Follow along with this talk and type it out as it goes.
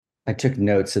I took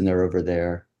notes and they're over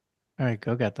there. All right,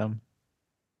 go get them.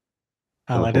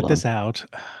 I'll Oh, hold edit this on. out.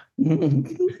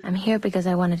 I'm here because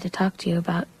I wanted to talk to you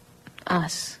about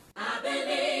us. I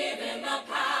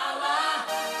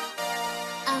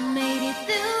made it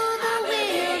through the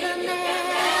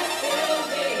wilderness.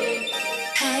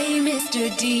 Hey, Mr.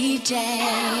 DJ.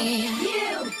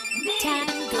 Time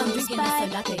goes by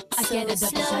so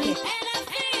slowly.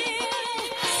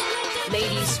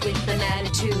 Ladies with an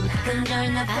attitude can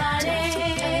learn the party.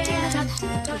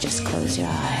 Just close your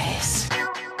eyes.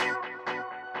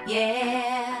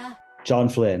 Yeah. John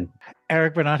Flynn.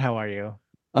 Eric Bernard, how are you?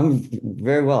 I'm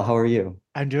very well. How are you?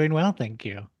 I'm doing well, thank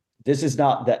you. This is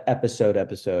not the episode.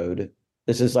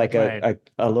 This is like Right.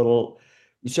 a little.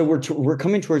 So we're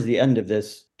coming towards the end of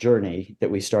this journey that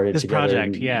we started This together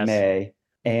project, in yes. May,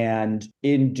 and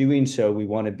in doing so, we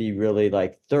want to be really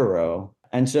like thorough.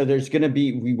 And so there's going to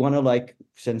be we want to like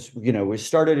since we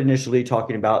started initially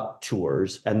talking about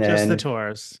tours and Just the then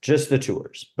tours. just the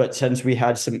tours, but since we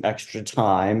had some extra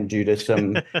time due to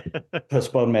some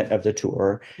postponement of the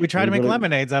tour, We try we to make really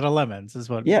lemonades out of lemons, is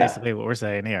what yeah. basically what we're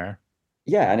saying here.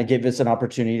 Yeah, and it gave us an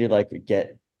opportunity to like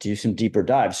do some deeper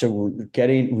dives. So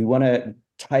we want to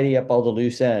tidy up all the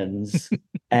loose ends.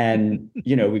 And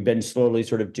we've been slowly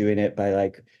sort of doing it by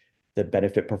like the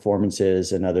benefit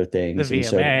performances and other The things. And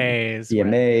so VMAs.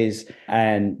 VMAs,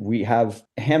 and we have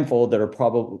a handful that are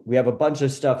we have a bunch of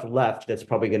stuff left that's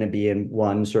probably going to be in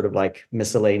one sort of like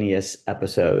miscellaneous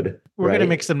episode. We're right? going to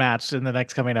mix and match in the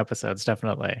next coming episodes,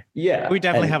 definitely. Yeah. We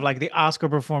definitely have like the Oscar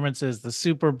performances, the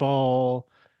Super Bowl,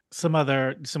 some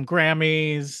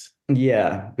Grammys.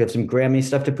 Yeah, we have some Grammy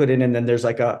stuff to put in, and then there's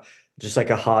like just like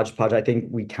a hodgepodge. I think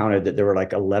we counted that there were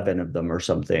like 11 of them or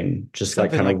something, just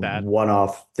like Something kind like of that.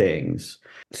 one-off things.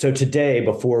 So today,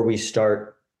 before we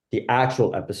start the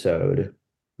actual episode,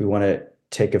 we want to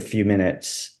take a few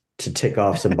minutes to tick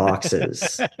off some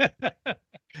boxes.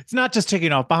 It's not just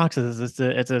ticking off boxes.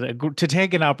 To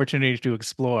take an opportunity to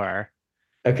explore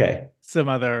Okay, some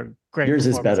other great yours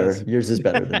is better. performances. Yours is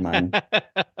better than mine.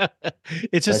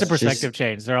 It's just a Let's perspective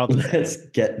change. They're all the Let's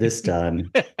get this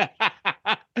done.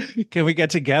 same. Can we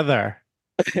get together?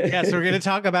 Yeah, so we're going to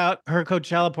talk about her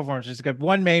Coachella performance. She's got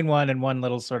one main one and one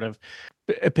little sort of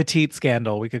petite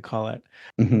scandal, we could call it.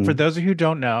 Mhm. For those of you who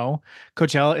don't know,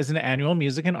 Coachella is an annual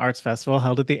music and arts festival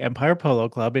held at the Empire Polo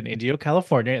Club in Indio,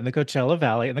 California, in the Coachella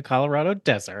Valley in the Colorado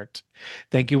Desert.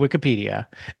 Thank you, Wikipedia.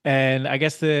 And I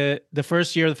guess the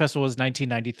first year of the festival was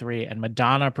 1993, and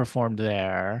Madonna performed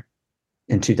there.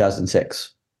 In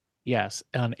 2006. Yes,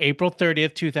 on April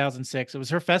 30th, 2006. It was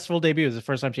her festival debut. It was the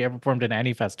first time she ever performed in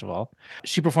any festival.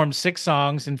 She performed 6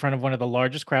 songs in front of one of the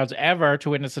largest crowds ever to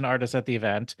witness an artist at the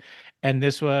event. And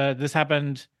this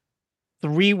happened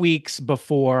 3 weeks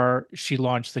before she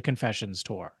launched the Confessions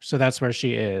tour. So that's where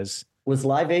she is. Was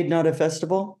Live Aid not a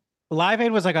festival? Live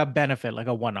Aid was like a benefit, like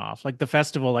a one-off. Like the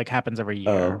festival like happens every year.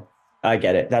 Oh, I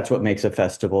get it. That's what makes a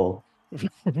festival.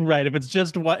 Right. If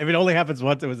it only happens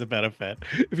once, it was a benefit.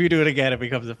 If you do it again, it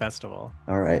becomes a festival.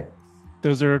 All right.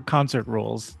 Those are concert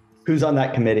rules. Who's on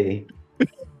that committee?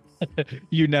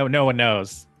 No one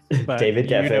knows. But David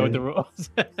you know Geffen. the rules.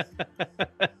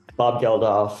 Bob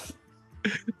Geldof.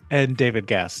 And David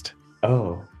Guest.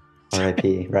 Oh,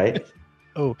 R.I.P. Right?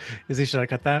 Oh, should I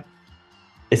cut that?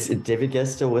 Is David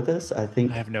Guest still with us? I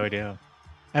think I have no idea.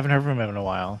 I haven't heard from him in a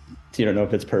while. you don't know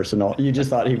if it's personal. You just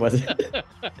thought he wasn't.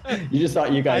 You just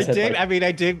thought you guys I had. did. Like,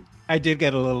 I did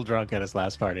get a little drunk at his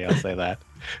last party. I'll say that.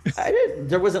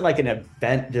 there wasn't like an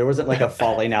event. There wasn't like a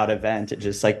falling out event. It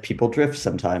just like people drift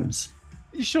sometimes.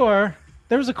 Sure,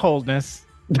 there was a coldness.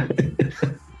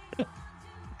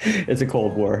 It's a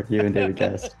Cold War. You and David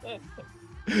Guest.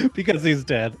 Because he's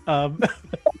dead.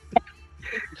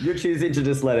 You're choosing to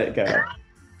just let it go.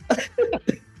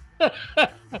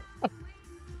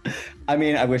 I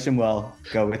mean, I wish him well.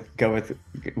 Go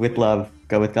with love.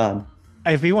 Go with God.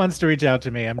 If he wants to reach out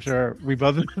to me, I'm sure we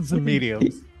both have some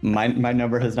mediums. My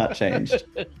number has not changed.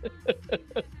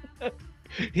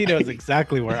 He knows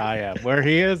exactly where I am. Where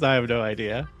he is, I have no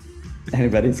idea.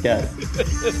 Anybody's guess.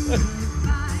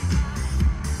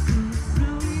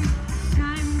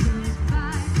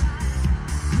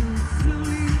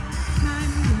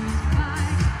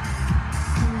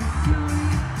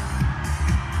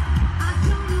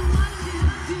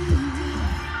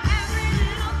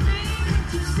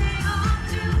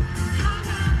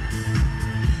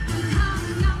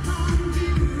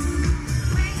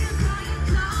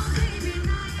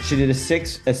 She did a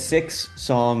six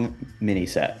song mini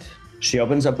set. She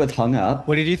opens up with Hung Up.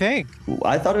 What did you think?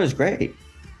 I thought it was great.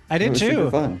 I It did was super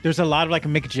too. fun. There's a lot of like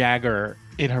Mick Jagger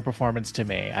in her performance to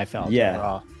me, I felt. Yeah.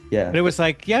 overall. Yeah. But it was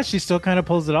like, yeah, she still kind of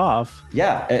pulls it off.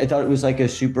 Yeah, I thought it was like a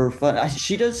super fun.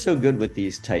 She does so good with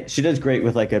these tight. She does great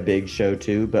with like a big show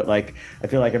too. But like, I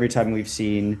feel like every time we've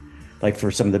seen, like for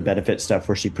some of the benefit stuff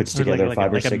where she puts together like,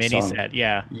 five or like six a mini songs, set.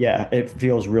 Yeah. yeah, it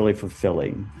feels really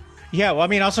fulfilling. Yeah. Well, I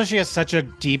mean, also she has such a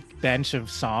deep bench of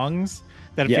songs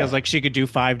that it Yeah. feels like she could do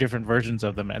 5 different versions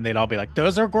of them, and they'd all be like,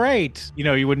 "Those are great." You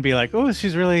know, you wouldn't be like, "Oh,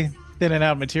 she's really thinning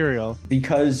out material."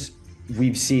 Because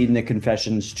we've seen the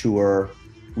Confessions tour,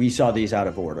 we saw these out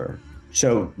of order.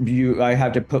 So I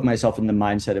have to put myself in the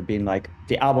mindset of being like,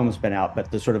 the album's been out, but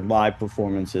the sort of live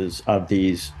performances of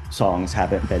these songs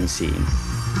haven't been seen.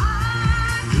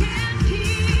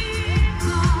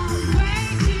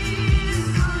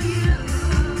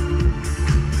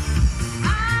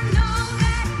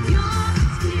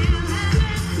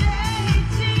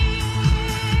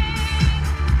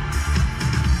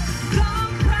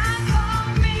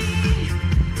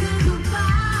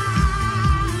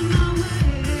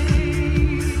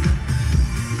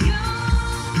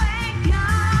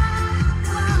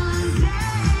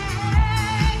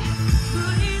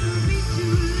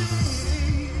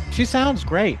 She sounds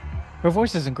great. Her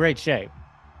voice is in great shape.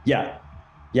 Yeah.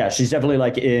 Yeah, she's definitely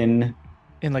like in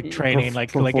like training,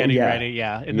 like getting ready.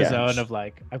 Yeah. In the zone of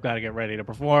like, I've got to get ready to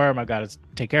perform. I've got to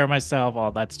take care of myself,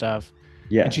 all that stuff.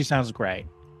 Yeah. And she sounds great.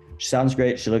 She sounds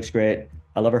great. She looks great.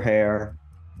 I love her hair.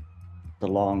 The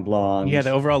long blonde. Yeah, the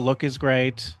overall look is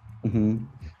great.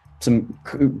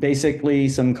 Basically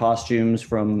some costumes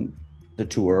from the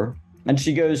tour. And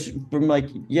she goes from like,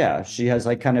 yeah, she has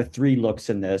like kind of 3 looks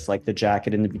in this, like the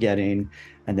jacket in the beginning,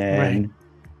 and then. Right.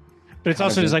 But it's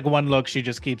also just like one look she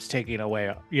just keeps taking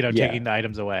away, taking the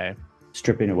items away.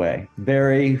 Stripping away.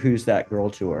 Very Who's That Girl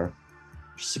tour.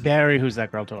 Very Who's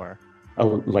That Girl tour.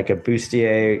 Like a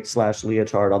bustier /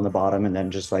 leotard on the bottom, and then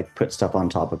just like put stuff on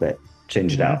top of it,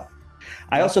 change it out.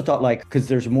 I also thought like, because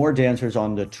there's more dancers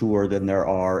on the tour than there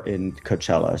are in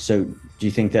Coachella. So do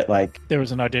you think that like. There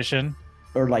was an audition?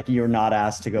 Or like you're not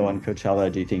asked to go on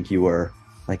Coachella, do you think you were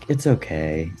like, it's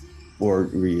okay? Or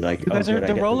were you like, because they're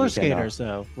the roller skaters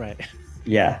though, right?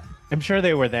 Yeah. I'm sure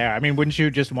they were there. I mean, wouldn't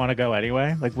you just want to go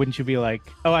anyway? Like, wouldn't you be like,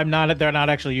 oh, they're not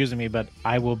actually using me, but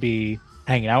I will be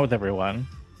hanging out with everyone?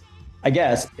 I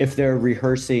guess if they're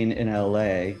rehearsing in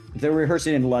LA, if they're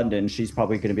rehearsing in London, she's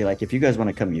probably going to be like, if you guys want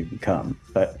to come, you can come.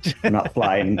 But I'm not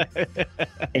flying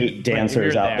 8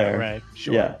 dancers out there. Right.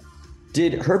 Sure. Yeah.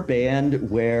 Did her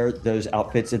band wear those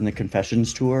outfits in the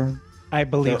Confessions tour? I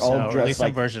believe They're all so. Or at dressed least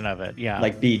some version of it. Yeah.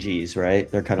 Like Bee Gees,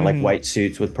 right? They're kind of like white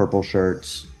suits with purple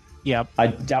shirts. Yep. I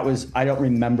don't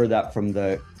remember that from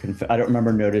I don't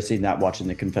remember noticing that watching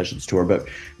the Confessions tour, but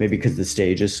maybe because the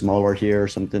stage is smaller here or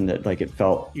something that like it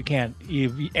felt. You can't.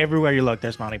 Everywhere you look,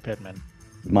 there's Monty Pittman.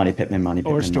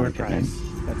 Or Stuart Price.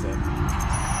 That's it.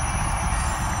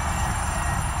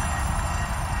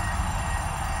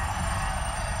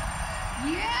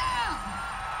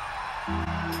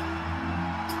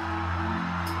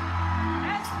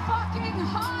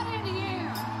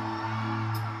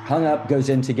 Hung Up goes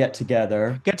in to Get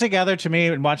Together. Get Together to me,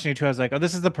 and watching it too, I was like, oh,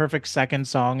 this is the perfect second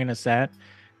song in a set,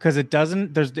 because it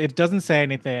doesn't say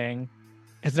anything.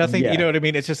 It's nothing, you know what I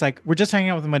mean? It's just like, we're just hanging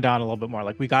out with Madonna a little bit more.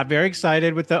 Like, we got very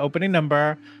excited with the opening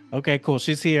number. Okay, cool,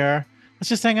 she's here. Let's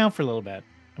just hang out for a little bit.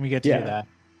 And we get to do that.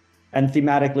 And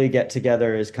thematically, Get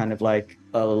Together is kind of like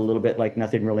a little bit like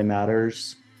Nothing Really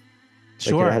Matters.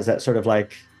 Sure. Like it has that sort of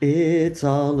like, it's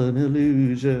all an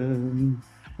illusion.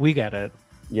 We get it.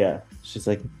 Yeah. She's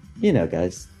like,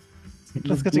 guys,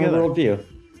 let's get together. Worldview.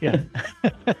 Yeah.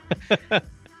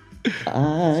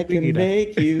 I can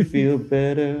make you feel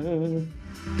better.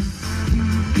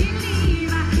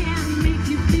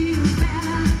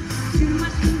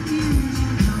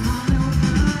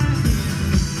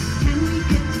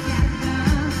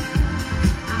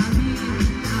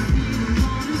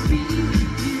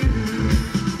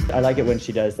 I like it when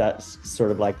she does that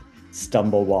sort of like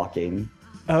stumble walking.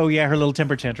 Oh yeah, her little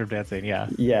temper tantrum dancing. Yeah.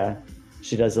 Yeah,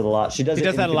 she does it a lot. She does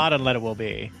that a lot on Let It Will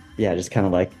Be. Yeah, just kind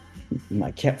of like,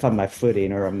 I can't find my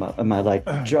footing, or am I like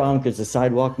drunk? Is the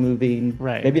sidewalk moving?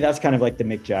 Right. Maybe that's kind of like the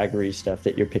Mick Jaggery stuff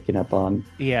that you're picking up on.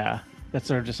 Yeah, that's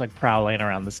sort of just like prowling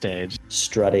around the stage,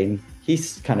 strutting.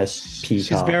 He's kind of peacocks.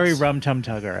 She's very Rum Tum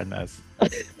Tugger in this.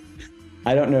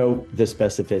 I don't know the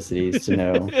specificities to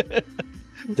know.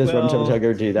 Does Rum Tum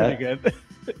Tugger do that? Good.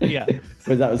 Yeah.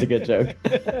 But that was a good joke.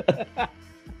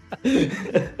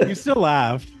 You still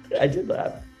laughed. I did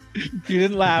laugh. You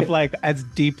didn't laugh like as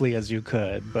deeply as you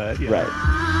could, but yeah. Right.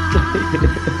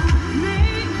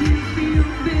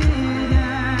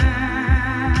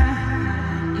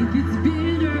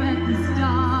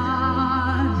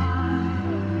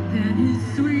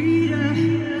 Sweeter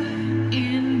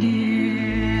in the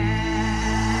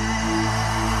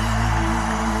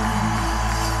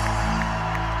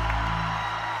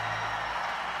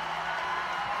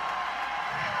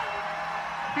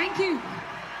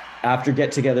After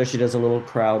get together, she does a little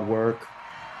crowd work.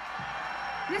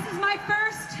 This is my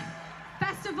first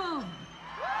festival.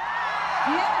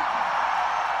 Yeah.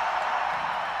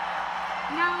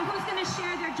 Now, who's gonna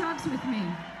share their drugs with me?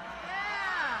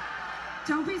 Yeah.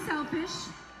 Don't be selfish.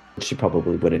 She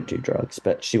probably wouldn't do drugs,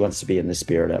 but she wants to be in the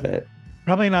spirit of it.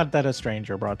 Probably not that a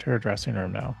stranger brought to her dressing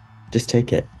room, no. Just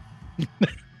take it.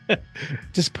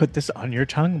 Just put this on your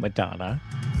tongue, Madonna.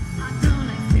 I don't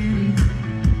like cities,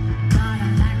 but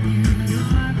I like New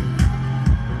York.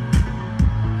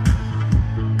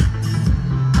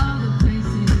 All the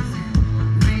places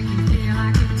make you feel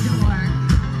like a dork.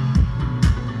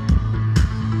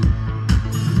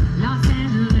 Los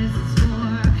Angeles is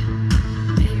for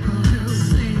people who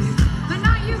sleep, but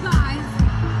not you guys.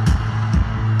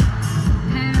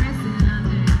 Paris and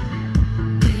London,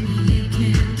 baby, you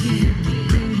can't get,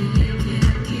 baby, you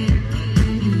can't get,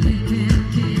 baby, you can't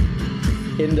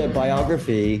get. In the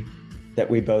biography that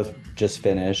we both just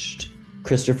finished,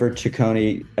 Christopher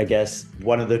Ciccone, I guess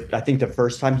I think the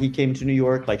first time he came to New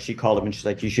York, like she called him and she's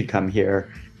like, you should come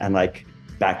here and like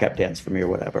backup dance for me or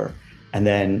whatever. And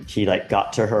then he like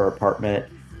got to her apartment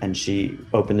and she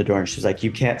opened the door and she's like,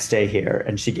 you can't stay here.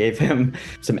 And she gave him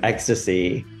some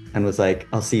ecstasy and was like,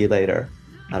 I'll see you later.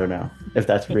 I don't know if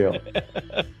that's real.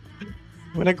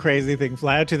 What a crazy thing.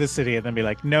 Fly out to the city and then be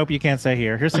like, nope, you can't stay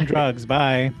here. Here's some drugs.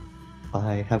 Bye.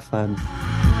 Bye, have fun.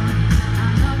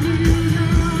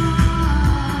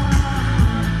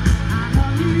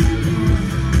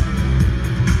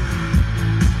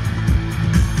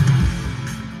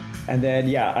 And then,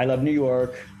 yeah, I Love New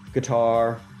York,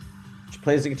 guitar. She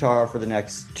plays the guitar for the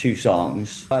next 2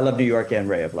 songs. I Love New York and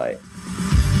Ray of Light.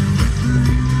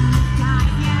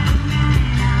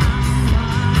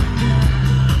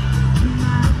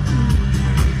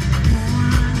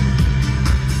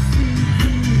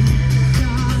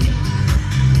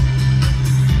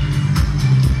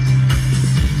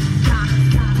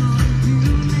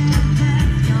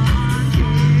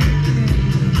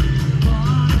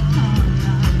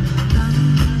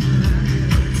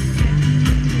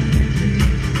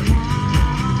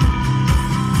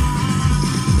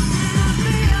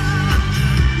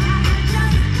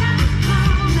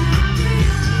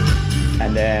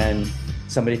 And then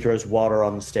somebody throws water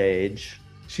on the stage.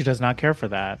 She does not care for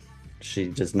that. She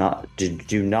does not,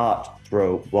 do not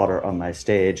throw water on my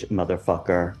stage,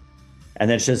 motherfucker. And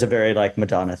then she does a very like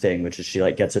Madonna thing, which is she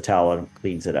like gets a towel and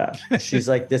cleans it up. She's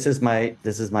like, this is my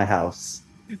house.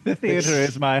 The theater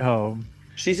is my home.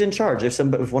 She's in charge. If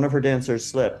one of her dancers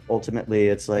slip, ultimately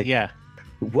it's like, Yeah.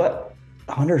 what?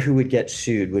 I wonder who would get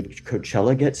sued. Would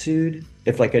Coachella get sued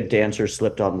if like a dancer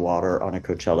slipped on water on a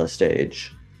Coachella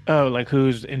stage? Oh, like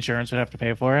whose insurance would have to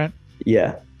pay for it?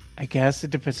 Yeah. I guess it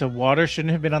depends. So water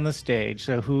shouldn't have been on the stage.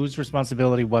 So whose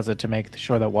responsibility was it to make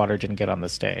sure that water didn't get on the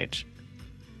stage?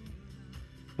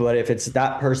 But if it's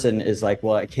that person is like,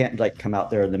 well, I can't like come out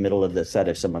there in the middle of the set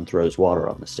if someone throws water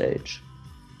on the stage.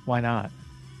 Why not?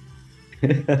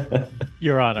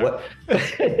 Your Honor. What?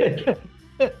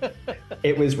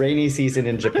 It was rainy season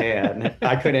in Japan.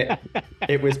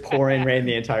 It was pouring rain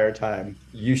the entire time.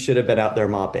 You should have been out there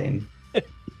mopping.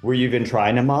 Were you even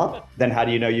trying to mop? Then how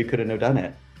do you know you couldn't have done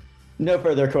it? No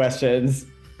further questions.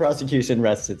 Prosecution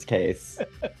rests its case.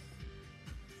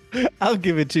 I'll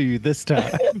give it to you this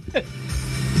time.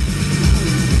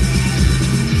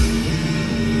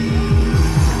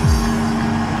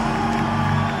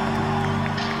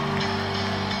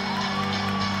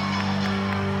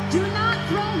 Do not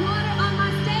throw water on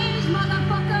my stage,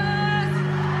 motherfuckers!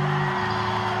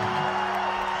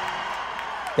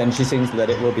 Then she sings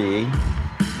Let It Will Be,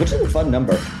 which is a fun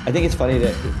number. I think it's funny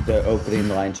that the opening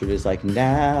line to it is like,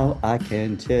 now I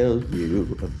can tell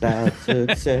you about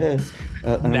success.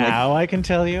 Now I can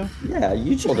tell you. Yeah,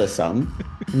 you told us some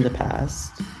in the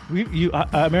past.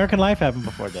 American Life happened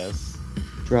before this.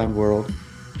 Drowned World.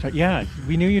 Yeah,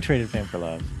 we knew you traded fame for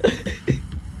love.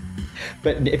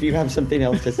 But if you have something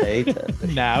else to say,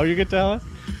 Now you can tell us.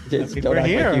 just mean, don't we're act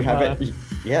here, like you haven't.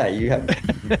 Yeah, you have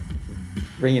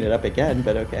bringing it up again,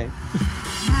 but okay. Now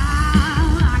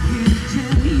I can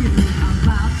tell you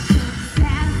about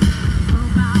success,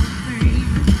 about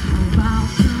fame, about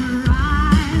the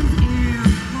rise and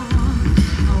fall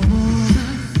of all the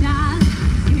stars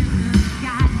in the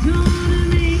sky, gonna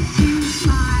make you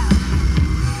smile.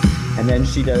 And then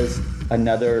she does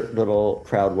another little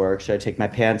crowd work. Should I take my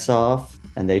pants off?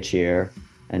 And they cheer.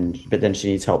 But then she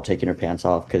needs help taking her pants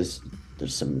off because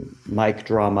there's some mic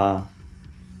drama.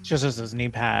 She just has those knee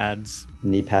pads.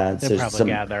 Knee pads. They'll probably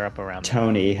gather up around them.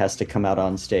 Tony has to come out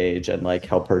on stage and like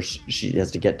help her. She has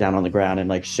to get down on the ground and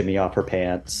like shimmy off her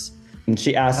pants. And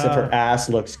she asks if her ass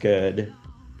looks good.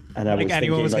 And I Like was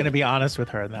anyone thinking, was like, going to be honest with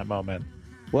her in that moment.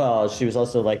 well, she was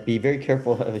also like, be very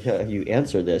careful how you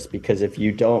answer this, because if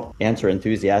you don't answer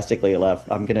enthusiastically enough,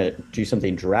 I'm going to do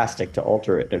something drastic to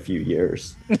alter it in a few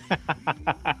years.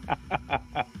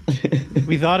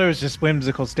 We thought it was just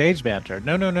whimsical stage banter.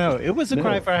 No, no, no. It was a No.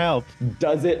 cry for help.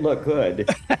 Does it look good?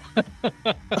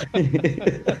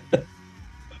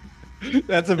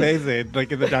 That's amazing.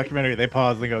 Like in the documentary, they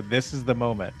pause and go, "This is the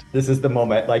moment." This is the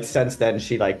moment. Like, since then,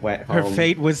 she like went home. Her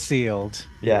fate was sealed.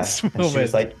 Yeah. This And she was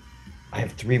moment. like, I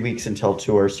have 3 weeks until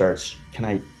tour starts. Can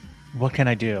I? What can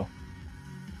I do?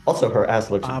 Also, her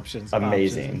ass looks Options.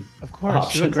 amazing. Options. Of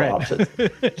course. She looked Options,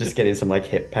 great. options. Just getting some like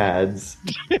hip pads.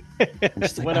 I'm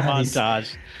just like, What a these-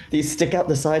 montage. These stick out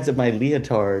the sides of my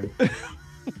leotard.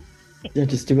 Yeah,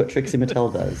 just do what Trixie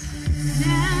Mattel does.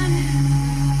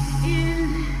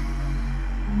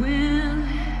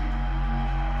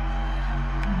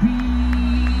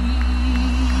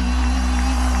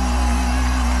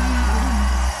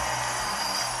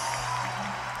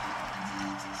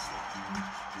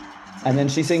 And then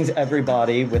she sings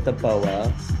Everybody with a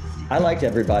boa. I liked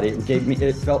Everybody.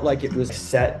 It felt like it was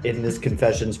set in this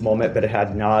Confessions moment, but it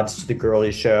had nods to the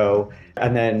girly show.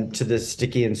 And then to the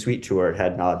Sticky and Sweet tour, it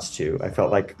had nods to. I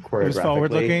felt like choreographically. It was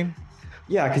forward looking.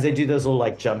 Yeah, because they do those little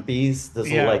like jumpies, those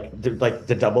Yeah. little like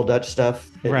the double Dutch stuff.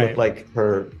 It Right. looked like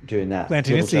her doing that.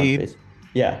 Planting a little seed. jumpies.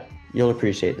 Yeah, you'll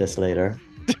appreciate this later.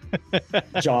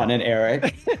 John and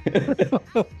Eric.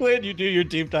 When you do your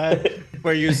deep dive,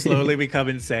 where you slowly become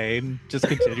insane, just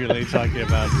continually talking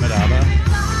about Madonna.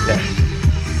 Yeah.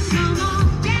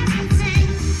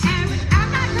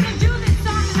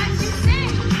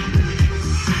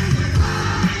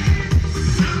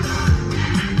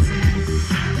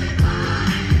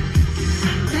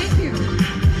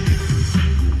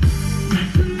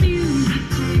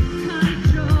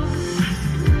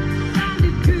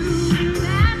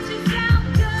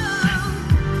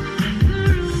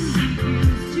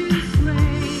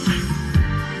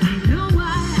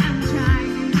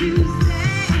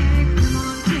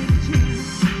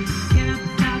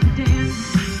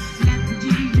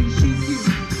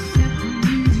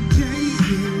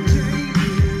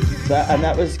 And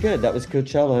that was good. That was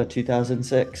Coachella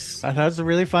 2006. I thought it was a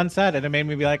really fun set, and it made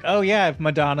me be like, oh yeah, if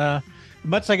Madonna,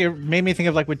 much like it made me think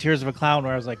of like with Tears of a Clown,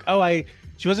 where I was like, oh,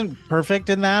 she wasn't perfect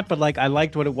in that, but like I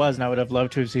liked what it was, and I would have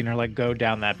loved to have seen her like go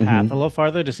down that path a little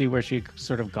farther to see where she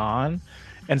sort of gone.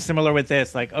 And similar with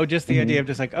this, like, oh, just the idea of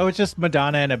just like, oh, it's just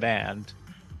Madonna and a band.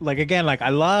 Like again, like I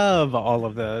love all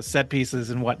of the set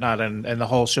pieces and whatnot, and the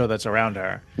whole show that's around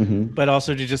her. But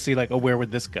also to just see like, oh, where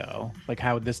would this go? Like,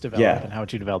 how would this develop, Yeah. and how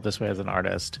would you develop this way as an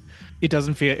artist? It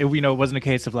doesn't feel, it wasn't a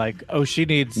case of like, oh, she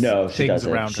needs No, she things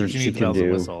doesn't. around her. She needs can bells and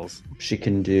do. whistles. She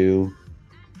can do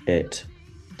it.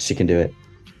 She can do it.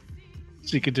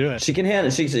 She could do it. She can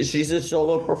handle it. She's a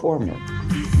solo performer.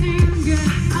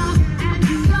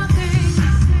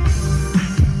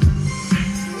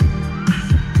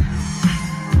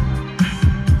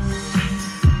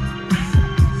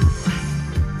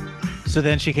 So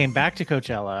then she came back to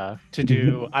Coachella to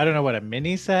do, I don't know what, a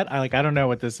mini set? I don't know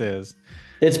what this is.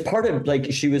 It's part of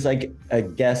like she was like a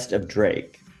guest of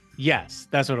Drake. Yes,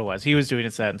 that's what it was. He was doing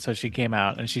a set, and so she came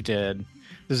out and she did.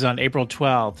 This is on April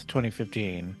 12th,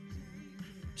 2015.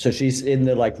 So she's in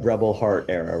the like Rebel Heart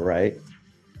era, right?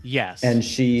 Yes. And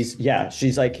she's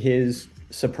like his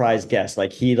surprise guest.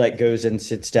 Like he like goes and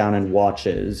sits down and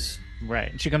watches.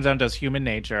 Right. And she comes out and does Human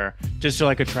Nature, just to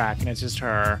like a track, and it's just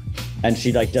her. And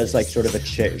she like does like sort of a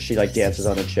chair. She like dances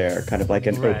on a chair, kind of like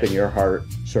an Right. open your heart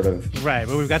sort of. Right.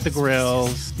 But we've got the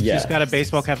grills. Yeah. She's got a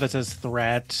baseball cap that says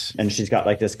Threat. And she's got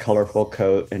like this colorful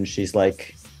coat, and she's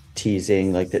like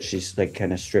teasing like that she's like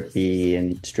kind of strippy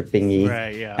and strippingy.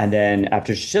 Right, yeah. And then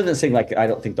after she doesn't sing like I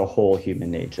don't think the whole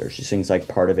Human Nature. She sings like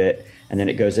part of it, and then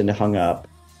it goes into Hung Up.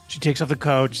 She takes off the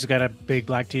coat. She's got a big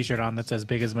black t-shirt on that says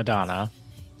Big as Madonna.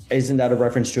 Isn't that a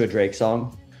reference to a Drake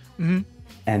song? Mm-hmm.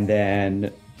 And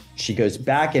then she goes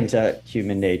back into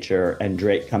Human Nature, and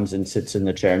Drake comes and sits in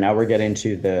the chair. Now we're getting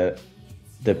to the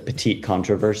petite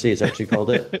controversy. Is that what you called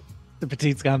it? The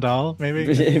Petite Scandale, maybe?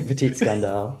 Petite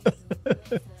scandal.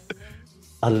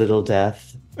 A little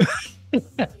death.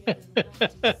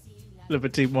 The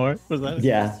Petite More, was that it?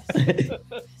 Yeah.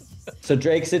 So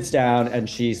Drake sits down, and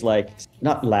she's like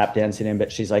not lap dancing him,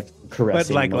 but she's like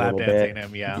caressing But like him a lap little dancing bit.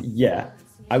 him, yeah. Yeah.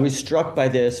 I was struck by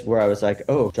this where I was like,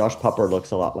 oh, Josh Popper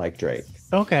looks a lot like Drake.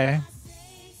 Okay.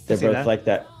 They're see both that. like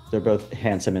that. They're both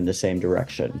handsome in the same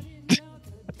direction.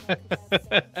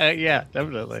 Yeah,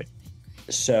 definitely.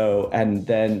 So, and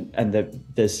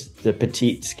the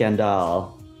petite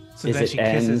scandale So is then it she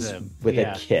kisses ends him. with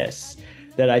Yeah. a kiss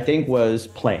that I think was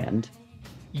planned.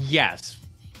 Yes.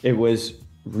 It was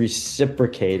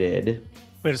reciprocated.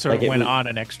 But it sort of Like, it went was- on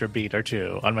an extra beat or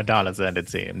two on Madonna's end, it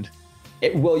seemed.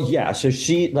 Well, yeah. So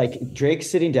she like Drake's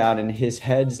sitting down and his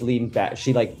head's leaned back.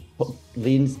 She like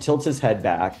tilts his head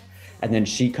back, and then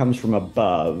she comes from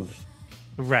above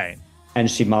Right. and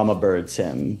she mama birds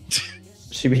him.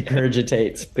 She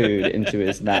regurgitates food into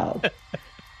his mouth.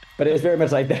 But it was very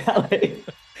much like that. Like,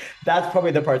 that's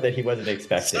probably the part that he wasn't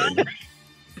expecting.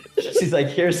 She's like,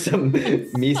 here's some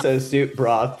miso soup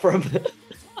broth from.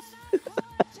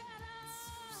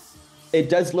 It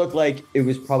does look like it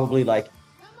was probably like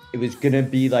it was gonna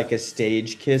be like a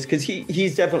stage kiss because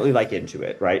he's definitely like into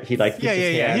it, right? He like puts his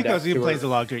He hand goes, up he to plays her,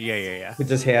 along to it. Yeah. puts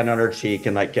his hand on her cheek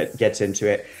and like gets into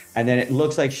it, and then it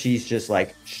looks like she's just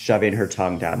like shoving her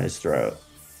tongue down his throat.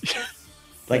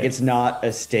 Like it's not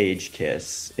a stage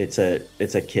kiss; it's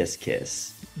a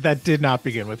kiss. That did not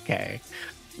begin with K.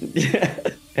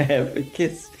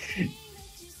 Kiss.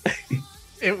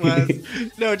 It was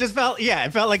no, it just felt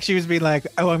it felt like she was being like,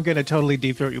 oh, I'm gonna totally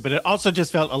deep throat you, but it also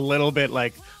just felt a little bit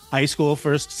like high school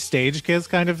first stage kiss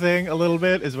kind of thing. A little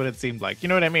bit is what it seemed like. You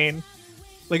know what I mean?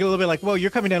 Like a little bit like, whoa,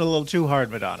 you're coming down a little too hard,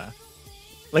 Madonna.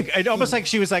 Like it almost like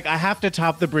she was like, I have to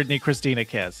top the Britney Christina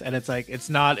kiss, and it's like it's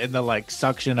not in the like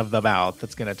suction of the mouth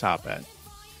that's gonna top it.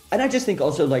 And I just think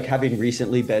also like having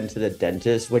recently been to the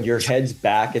dentist, when your head's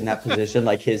back in that position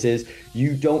like his is,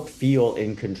 you don't feel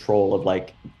in control of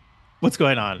like What's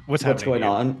going on? What's happening going here?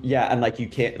 on. Yeah, and like you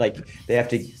can't like they have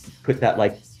to put that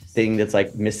like thing that's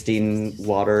like misting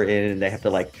water in, and they have to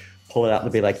like pull it out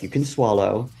and be like, you can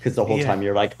swallow, because the whole Yeah. time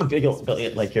you're like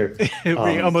like you're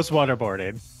Almost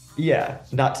waterboarded. yeah,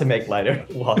 not to make light of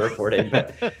waterboarding,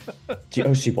 but she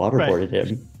waterboarded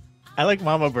him. I like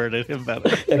Mama Birded him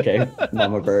better. Okay,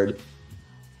 Mama Bird.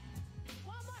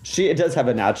 It does have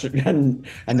a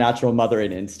natural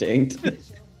mothering instinct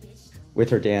with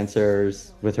her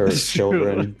dancers, with her It's true.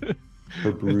 children,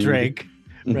 her brood. Drake.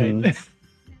 Mhm. Right.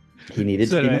 He needed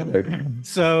to be mothered.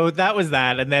 So that was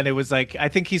that. And then it was like, I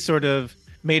think he sort of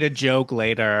made a joke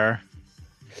later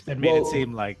and made it Well,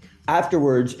 seem like,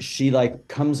 Afterwards, she like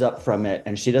comes up from it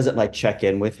and she doesn't like check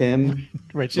in with him.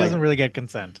 right, she Like- doesn't really get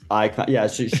consent.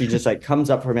 She just like comes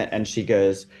up from it and she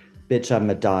goes, "Bitch, I'm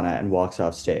Madonna," and walks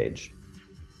off stage.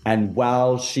 And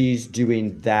while she's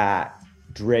doing that,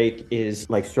 Drake is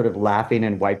like sort of laughing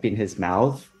and wiping his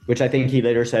mouth, which I think he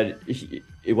later said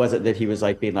it wasn't that he was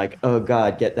like being like, "Oh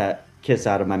God, get that kiss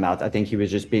out of my mouth." I think he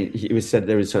was just said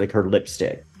there was like her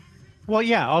lipstick. Well,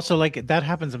 yeah, also like that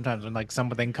happens sometimes when like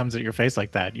something comes at your face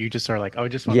like that. You just are like, oh, I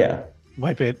just want Yeah. to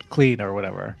wipe it clean or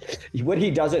whatever. What he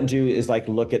doesn't do is like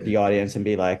look at the audience and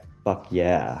be like, "Fuck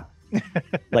yeah."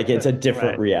 Like it's a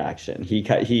different Right. reaction. He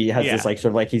has Yeah. this like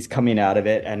sort of like he's coming out of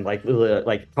it and like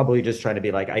probably just trying to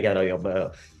be like, "I got a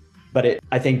elbow," but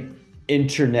I think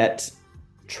internet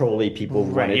trolley people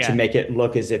Right, wanted yeah. to make it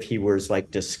look as if he was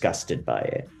like disgusted by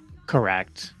it.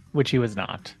 Correct. Which he was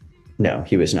not. No,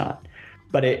 he was not.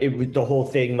 But it was the whole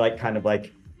thing like kind of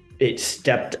like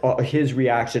his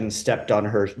reaction stepped on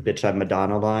her "Bitch, I'm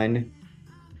Madonna" line.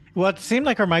 Well, it seemed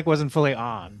like her mic wasn't fully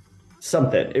on.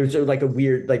 Something. It was like a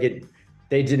weird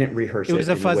they didn't reherse it. It was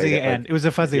a in way fuzzy that, like, end. It was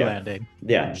a fuzzy yeah. landing.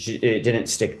 Yeah, it didn't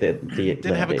stick the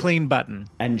Didn't have a clean button.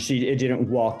 and it didn't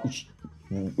walk.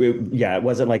 It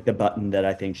wasn't like the button that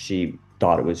I think she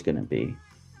thought it was going to be.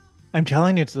 I'm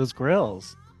telling you, it's those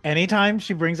grills. Anytime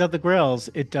she brings out the grills,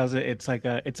 it does it. It's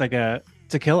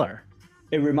a killer.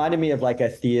 It reminded me of like a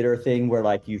theater thing where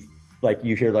like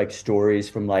you hear like stories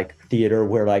from like theater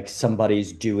where like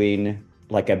somebody's doing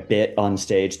like a bit on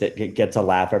stage that gets a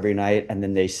laugh every night, and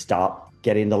then they stop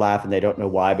getting the laugh and they don't know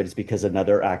why, but it's because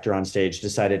another actor on stage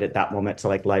decided at that moment to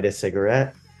like light a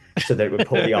cigarette so that it would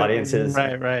pull the audience's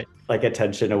right. like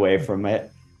attention away from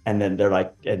it, and then they're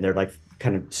like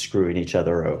kind of screwing each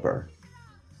other over.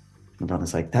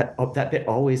 Madonna's like, that bit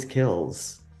always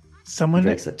kills. Someone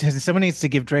Drake's like- needs to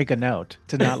give Drake a note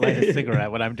to not light a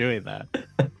cigarette when I'm doing that.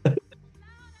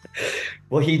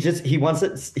 Well, he wants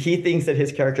it. He thinks that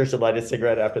his character should light a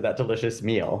cigarette after that delicious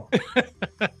meal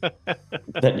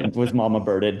that was mama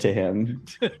birded to him.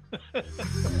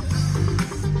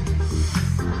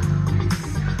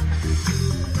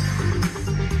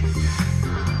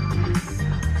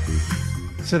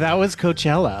 So that was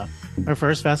Coachella, our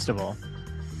first festival.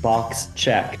 Box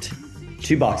checked.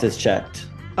 2 boxes checked.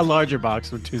 A larger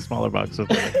box with 2 smaller boxes.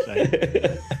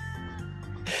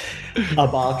 A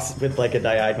box with like a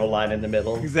diagonal line in the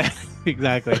middle.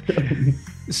 Exactly.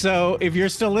 So if you're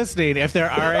still listening, if there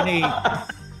are any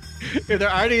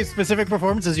specific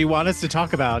performances you want us to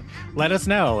talk about, let us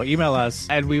know. Email us,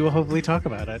 and we will hopefully talk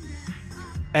about it.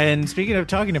 And speaking of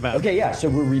talking about, Okay, yeah. So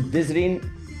we're revisiting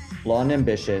Blonde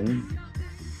Ambition.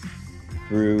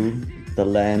 through the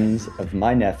lens of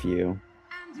my nephew,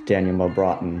 Daniel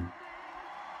Mobraaten.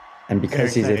 And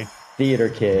because he's a theater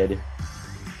kid,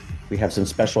 we have some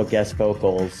special guest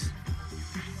vocals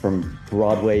from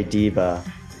Broadway diva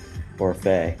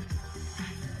Orfeh.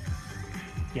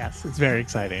 Yes, it's very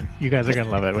exciting. You guys are going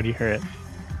to love it when you hear it.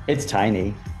 It's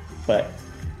tiny, but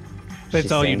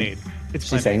It's all you need. It's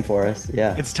She plenty. sang for us.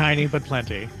 Yeah. It's tiny, but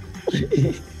plenty.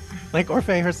 Like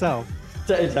Orfeh herself.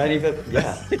 Tiny, but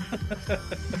yeah.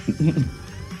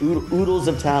 Oodles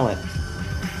of talent.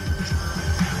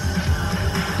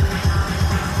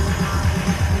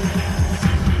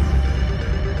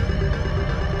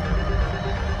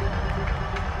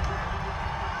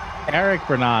 Eric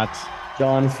Bernat,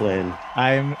 John Flynn.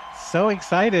 I'm so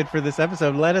excited for this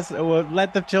episode.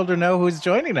 Let the children know who's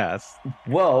joining us.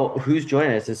 Well, who's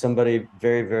joining us is somebody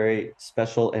very, very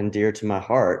special and dear to my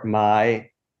heart. My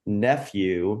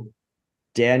nephew,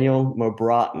 Daniel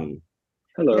Mobraaten.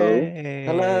 Hello. Yay.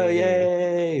 Hello,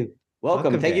 yay.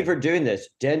 Welcome. Thank you Dan. for doing this.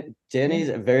 Danny's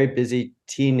a very busy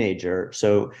teenager,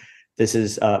 so this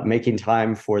is making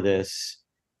time for this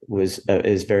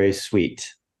is very sweet.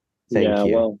 Thank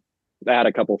you. Well, I had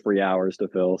a couple free hours to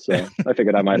fill, so I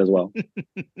figured I might as well.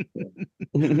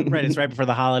 Right, it's right before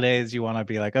the holidays. You want to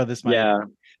be like, oh, this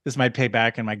might pay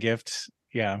back in my gift.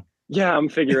 Yeah. Yeah, I'm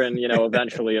figuring,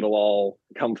 eventually it'll all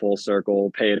come full circle,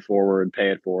 pay it forward.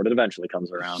 It eventually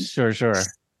comes around. Sure.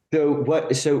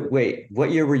 So wait,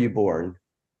 what year were you born?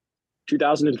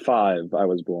 2005, I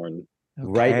was born.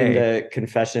 Right in the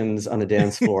Confessions on a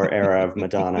Dance Floor era of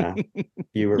Madonna.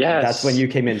 Yes. That's when you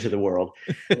came into the world.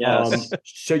 Yes.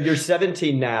 So you're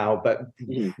 17 now, but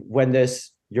when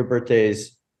your birthday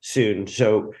is soon,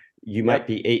 so you might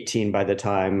be 18 by the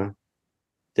time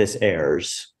this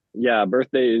airs. Yeah,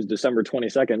 birthday is December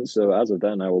 22nd, so as of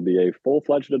then I will be a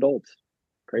full-fledged adult.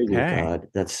 Crazy. Okay. Oh God,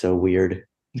 that's so weird.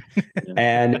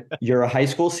 And you're a high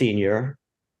school senior.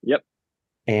 Yep.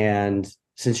 And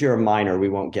since you're a minor, we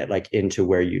won't get into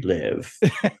where you live.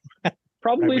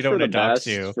 Probably we don't for the wanna dox best,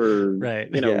 you. for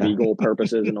Right. legal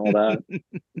purposes and all that.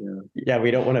 Yeah,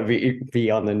 we don't want to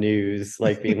be on the news,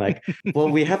 being like, well,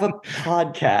 we have a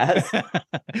podcast.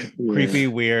 Creepy,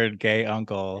 weird, gay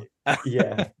uncle.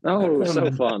 Yeah. Oh,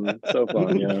 so fun.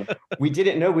 Yeah. We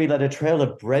didn't know we led a trail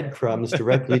of breadcrumbs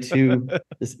directly to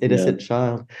this innocent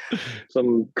child.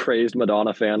 Some crazed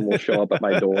Madonna fan will show up at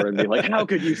my door and be like, how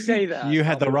could you say that? You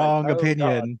had I'll the be wrong like, "Oh,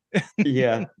 opinion.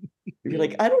 Yeah. You're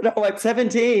like, I don't know, I'm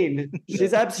 17.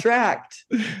 She's abstract.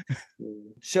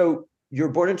 So you're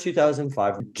born in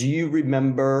 2005. Do you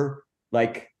remember,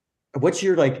 what's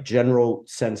your general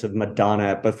sense of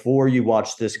Madonna before you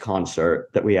watched this concert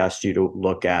that we asked you to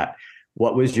look at?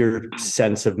 What was your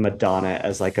sense of Madonna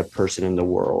as a person in the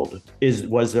world?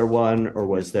 Was there one, or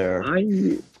was there?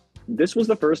 This was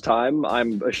the first time,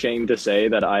 I'm ashamed to say,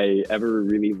 that I ever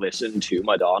really listened to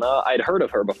Madonna. I'd heard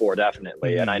of her before,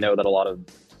 definitely, and I know that a lot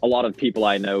of people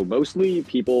I know, mostly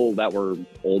people that were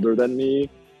older than me,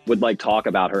 would talk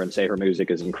about her and say her music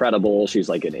is incredible. She's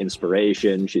an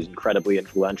inspiration. She's incredibly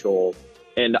influential.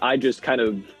 And I just kind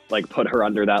of put her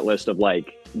under that list of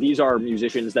these are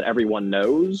musicians that everyone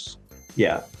knows.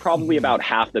 Yeah. Probably about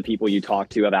half the people you talk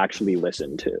to have actually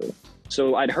listened to.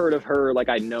 So I'd heard of her,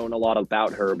 I'd known a lot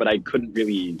about her, but I couldn't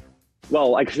really,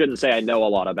 I shouldn't say I know a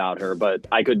lot about her, but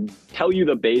I could tell you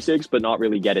the basics, but not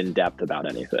really get in depth about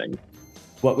anything.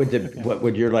 What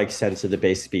would your sense of the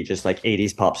basics be? Just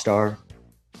 80s pop star?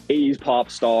 80s pop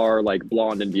star,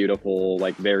 blonde and beautiful,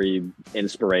 very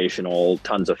inspirational,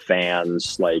 tons of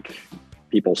fans,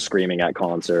 people screaming at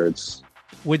concerts.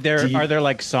 Are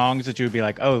there songs that you would be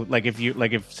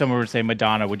if someone were to say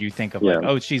Madonna, would you think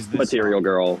of she's this Material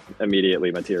Girl,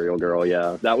 immediately Material Girl,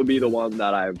 yeah. That would be the one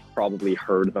that I've probably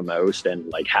heard the most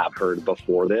and have heard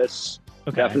before this.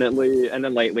 Okay. Definitely. And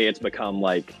then lately it's become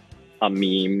a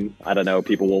meme. I don't know,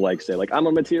 people will say I'm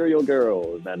a material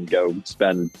girl, and then go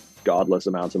spend godless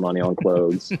amounts of money on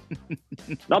clothes.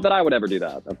 Not that I would ever do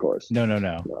that, of course. No.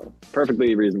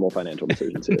 Perfectly reasonable financial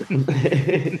decisions here.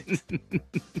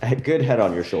 A good head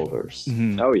on your shoulders.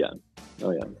 Mm-hmm. Oh yeah.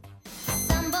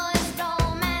 Some boys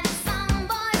roam and some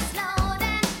boys slow,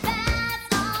 then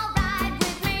that's alright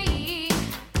with me.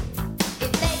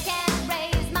 If they can't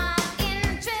raise my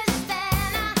interest,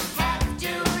 then I have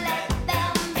to let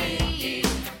them be.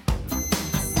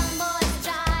 Some boys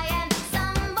try and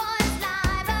some boys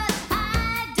lie, but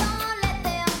I don't let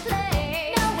them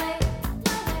play. No way,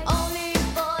 only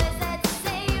boys that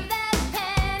save their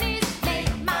pennies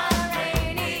make my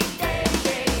rainy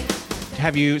day.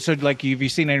 have you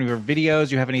seen any of her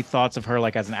videos? You have any thoughts of her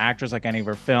like as an actress, like any of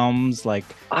her films? Like,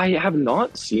 I have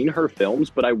not seen her films,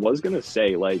 but I was gonna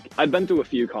say, like, I've been to a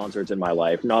few concerts in my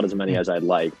life, not as many as I'd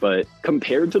like, but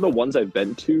compared to the ones I've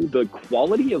been to, the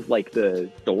quality of like the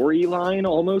storyline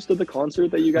almost of the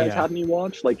concert that you guys had me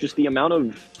watch, like just the amount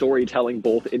of storytelling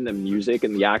both in the music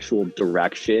and the actual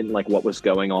direction, like what was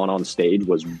going on stage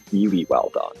was really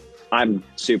well done. I'm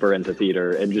super into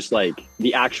theater, and just like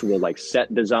the actual like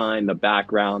set design, the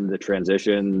background, the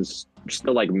transitions, just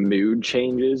the like mood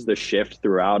changes, the shift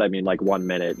throughout. I mean, like 1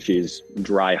 minute she's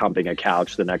dry humping a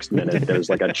couch, the next minute there's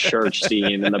like a church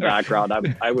scene in the background.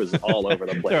 I was all over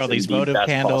the place. there are all these in the votive best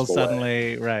candles possible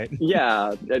way. suddenly, right?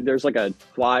 Yeah, there's like a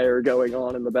fire going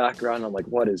on in the background. I'm like,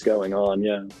 what is going on?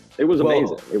 Yeah, it was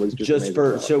amazing. It was just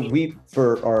amazing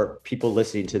for our people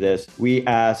listening to this, we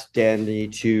asked Danny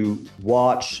to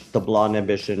watch the Blonde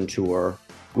Ambition tour,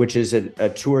 which is a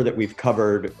tour that we've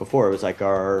covered before. It was like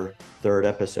our 3rd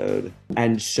episode.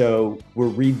 And so we're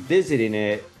revisiting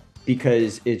it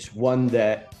because it's one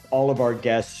that all of our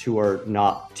guests who are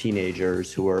not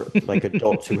teenagers, who are like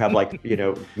adults, who have like, you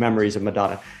know, memories of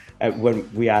Madonna. When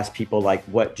we ask people like,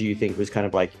 what do you think was kind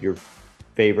of like your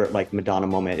favorite like Madonna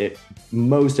moment?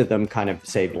 Most of them kind of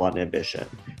say Blonde Ambition.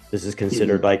 This is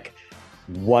considered like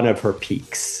one of her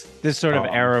peaks. This sort of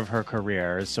era of her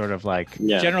career is sort of like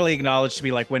generally acknowledged to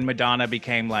be like when Madonna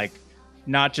became like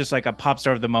not just like a pop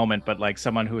star of the moment, but like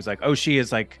someone who was like, oh, she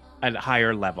is like at a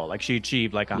higher level. Like she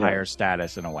achieved like a higher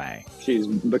status in a way. She's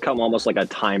become almost like a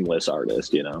timeless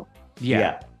artist, you know?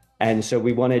 Yeah. And so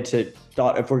we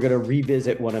thought if we're going to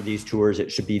revisit one of these tours,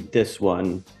 it should be this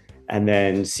one. And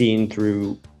then seen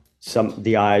through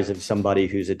the eyes of somebody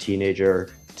who's a teenager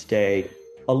today,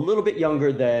 a little bit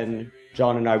younger than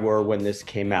John and I were when this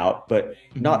came out, but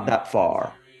not that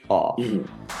far off.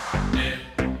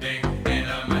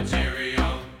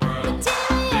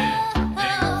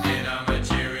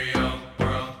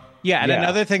 Yeah, and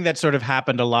another thing that sort of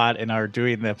happened a lot in our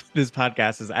doing this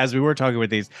podcast is as we were talking with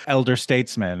these elder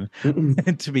statesmen,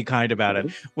 to be kind about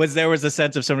it, there was a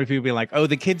sense of so many people being like, oh,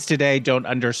 the kids today don't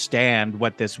understand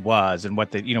what this was and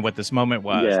what this moment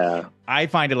was. Yeah. I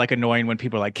find it like annoying when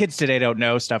people are like, kids today don't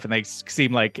know stuff and they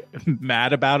seem like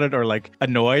mad about it or like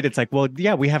annoyed. It's like, well,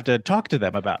 yeah, we have to talk to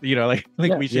them about, we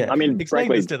should I mean, explain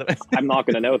frankly, this to them. I'm not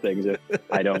going to know things if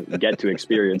I don't get to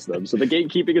experience them. So the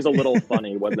gatekeeping is a little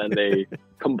funny when then they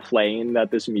complain that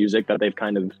this music that they've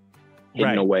kind of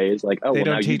hidden away is like, oh, they well,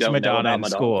 don't now you teach don't Madonna know in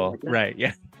about school. Madonna. Right.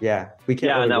 Yeah. Yeah. We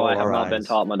can't. Yeah, really no, roll I have our not been eyes.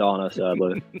 taught Madonna,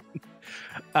 sadly.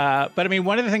 But I mean,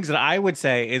 one of the things that I would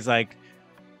say is like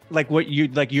what you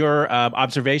like your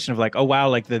observation of like, oh wow,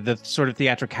 like the sort of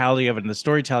theatricality of it and the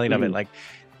storytelling of it, like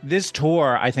this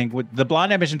tour, I think with the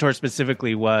Blonde Ambition tour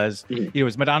specifically was it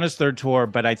was Madonna's 3rd tour,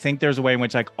 but I think there's a way in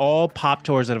which like all pop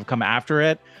tours that have come after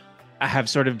it have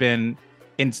sort of been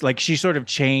in like she sort of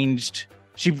changed.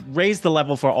 She raised the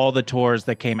level for all the tours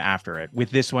that came after it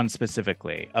with this one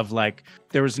specifically of like,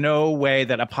 there was no way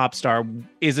that a pop star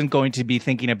isn't going to be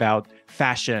thinking about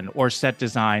fashion or set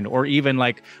design or even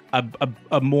like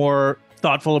a more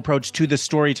thoughtful approach to the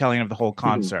storytelling of the whole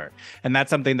concert. And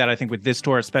that's something that I think with this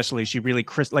tour, especially, she really,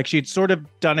 like she'd sort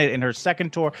of done it in her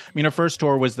 2nd tour. I mean, her 1st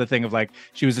tour was the thing of like,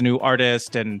 she was a new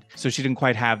artist. And so she didn't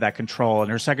quite have that control. And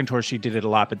her 2nd tour, she did it a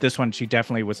lot. But this one, she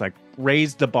definitely was like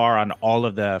raised the bar on all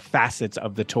of the facets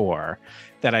of the tour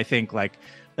that I think like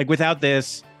without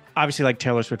this, obviously like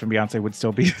Taylor Swift and Beyonce would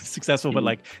still be successful, but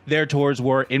like their tours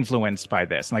were influenced by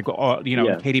this. And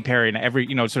like, Katy Perry and every,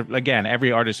 sort of, again,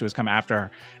 every artist who has come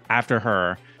after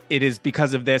her, it is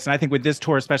because of this. And I think with this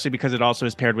tour, especially because it also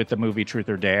is paired with the movie Truth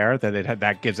or Dare,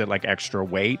 that gives it like extra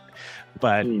weight.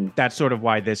 But that's sort of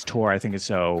why this tour I think is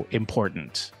so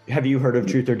important. Have you heard of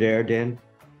Truth or Dare, Dan?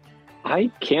 I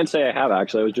can't say I have,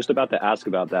 actually. I was just about to ask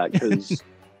about that because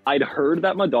I'd heard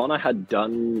that Madonna had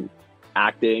done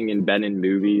acting and been in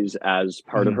movies as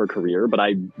part of her career, but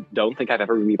I don't think I've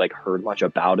ever really like heard much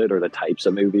about it or the types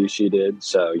of movies she did.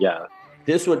 So yeah,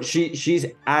 this one she's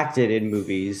acted in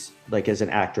movies like as an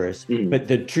actress, but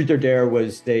the Truth or Dare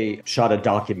was they shot a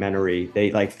documentary.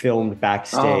 They like filmed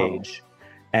backstage,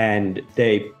 and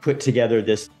they put together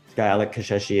this guy Alec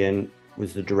Kasheshian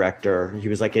was the director. He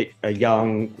was like a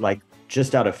young like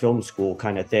just out of film school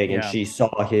kind of thing, and she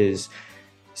saw his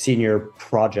senior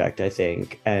project, I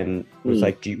think, and was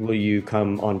like, will you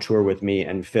come on tour with me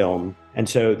and film? And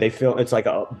so they film, it's like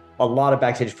a lot of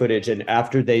backstage footage. And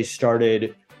after they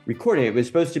started recording, it was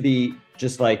supposed to be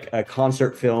just like a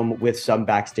concert film with some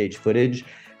backstage footage.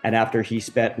 And after he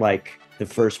spent like the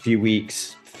first few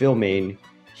weeks filming,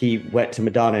 he went to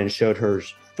Madonna and showed her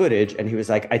footage, and he was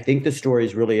like, I think the story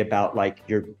is really about like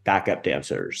your backup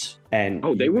dancers. And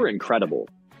Oh, they were incredible.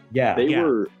 yeah. They Yeah.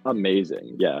 were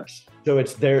amazing. Yeah. So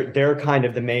it's they're kind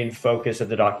of the main focus of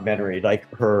the documentary,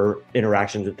 like her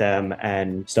interactions with them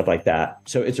and stuff like that.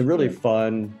 So it's a really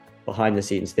fun behind the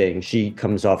scenes thing. She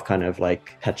comes off kind of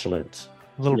like petulant.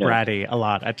 A little Yeah. bratty a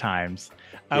lot at times.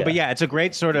 But yeah, it's a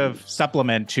great sort of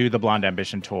supplement to the Blonde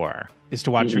Ambition tour is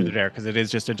to watch Truth or Dare, because it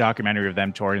is just a documentary of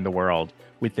them touring the world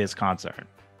with this concert.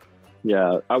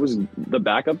 Yeah. The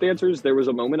backup dancers, there was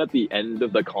a moment at the end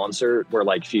of the concert where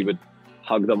like she would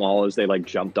hug them all as they like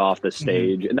jumped off the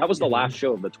stage. And that was the last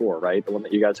show of the tour, right? The one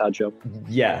that you guys had shown?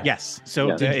 Yeah. Yes. So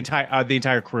Yeah. the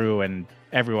entire crew and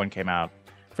everyone came out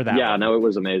for that. Yeah, one. no, it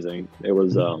was amazing. It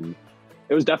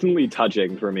was definitely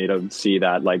touching for me to see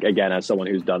that, like, again, as someone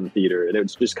who's done theater. And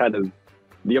it's just kind of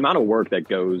the amount of work that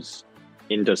goes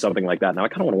into something like that. Now I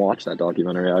kind of want to watch that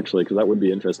documentary, actually, because that would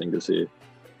be interesting to see.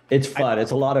 It's fun.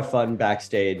 It's a lot of fun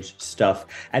backstage stuff.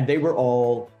 And they were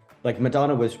all like,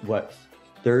 Madonna was what,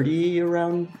 30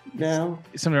 around now?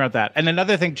 Something about that. And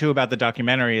another thing too about the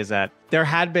documentary is that there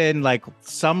had been like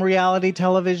some reality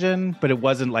television, but it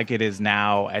wasn't like it is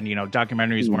now. And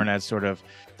documentaries weren't as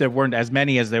there weren't as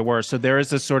many as there were. So there is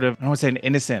this sort of, I don't want to say an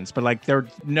innocence, but like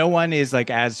no one is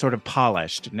like as sort of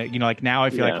polished. Like now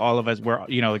I feel like all of us were,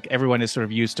 like everyone is sort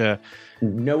of used to.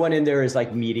 No one in there is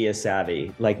like media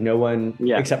savvy. Like no one,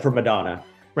 except for Madonna.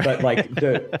 But like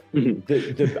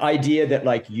the idea that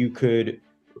like you could,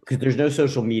 because there's no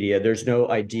social media, there's no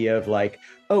idea of like,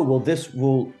 oh,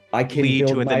 well, I can Lead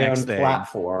to build the my next own thing.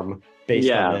 platform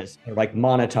based on this, or like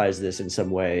monetize this in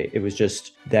some way. It was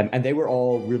just them, and they were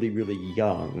all really, really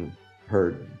young,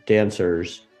 her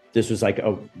dancers. This was like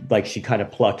she kind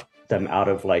of plucked them out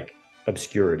of like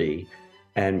obscurity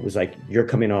and was like, you're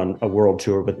coming on a world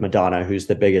tour with Madonna, who's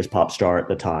the biggest pop star at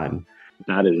the time.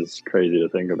 That is crazy to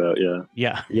think about. Yeah.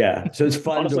 Yeah. Yeah. So it's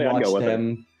fun Honestly, to I'd go watch with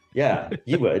them. Yeah,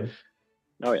 you would.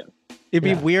 Oh, yeah. It'd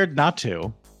be weird not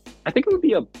to. I think it would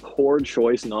be a poor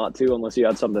choice not to, unless you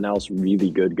had something else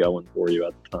really good going for you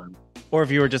at the time. Or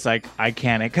if you were just like, I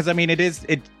can't. Because I mean,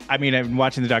 in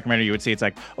watching the documentary, you would see it's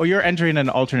like, oh, you're entering an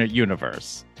alternate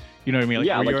universe. You know what I mean? Like,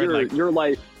 Yeah, like your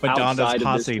life Madonna's outside of this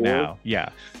posse tour, now. Yeah.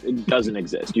 it doesn't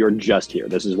exist. You're just here.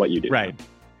 This is what you do. Right.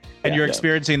 And Yeah, you're yeah.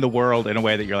 experiencing the world in a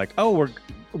way that you're like, oh,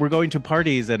 we're going to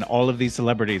parties and all of these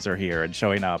celebrities are here and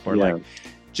showing up. Or Yeah. like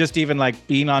just even like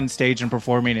being on stage and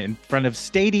performing in front of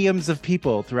stadiums of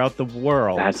people throughout the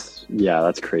world. That's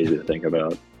crazy to think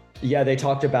about. Yeah, they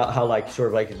talked about how like sort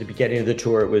of like at the beginning of the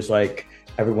tour, it was like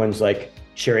everyone's like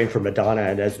cheering for Madonna,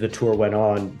 and as the tour went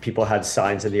on, people had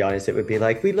signs in the audience that would be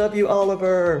like, "We love you,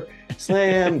 Oliver,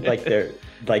 slam!"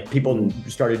 like people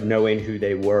started knowing who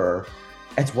they were.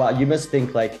 It's wild. You must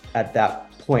think like at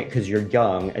that point, because you're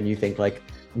young, and you think like,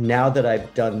 now that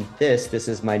I've done this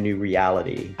is my new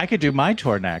reality. I could do my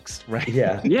tour next, right?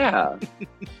 Yeah. Yeah.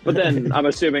 But then I'm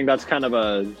assuming that's kind of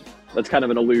an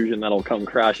illusion that'll come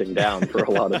crashing down for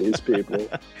a lot of these people.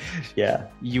 Yeah.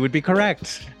 You would be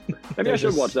correct. Maybe I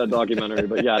should watch that documentary,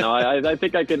 but yeah, no, I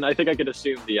think I can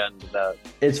assume the end of that.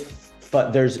 It's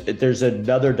fun. There's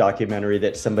another documentary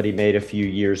that somebody made a few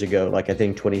years ago, like I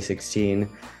think 2016,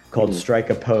 called Strike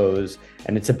a Pose,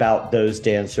 and it's about those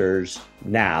dancers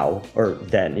now or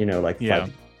then,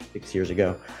 5, 6 years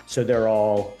ago. So they're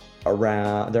all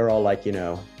like,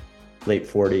 late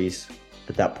 40s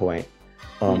at that point,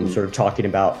 sort of talking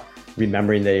about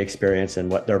remembering the experience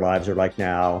and what their lives are like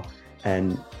now.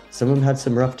 And some of them had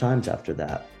some rough times after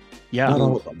that. Yeah. Not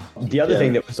all of them. The other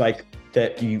thing that was like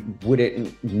that you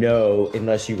wouldn't know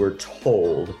unless you were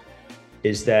told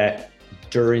is that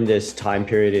during this time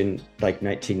period in like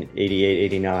 1988,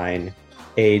 89,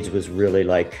 AIDS was really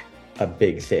like a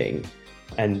big thing,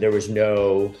 and there was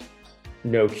no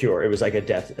cure. It was like a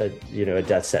death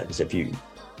sentence if you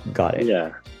got it.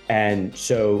 Yeah. And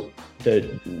so the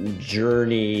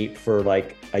journey for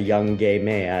like a young gay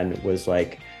man was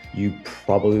like, you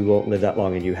probably won't live that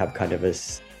long, and you have kind of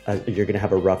you're going to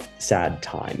have a rough, sad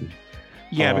time.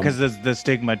 Yeah, because there's the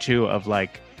stigma too of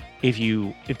like, if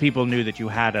people knew that you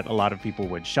had it, a lot of people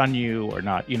would shun you or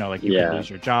not, like you could lose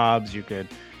your jobs, you could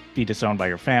be disowned by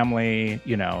your family,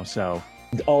 so.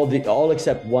 All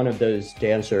except one of those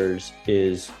dancers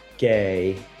is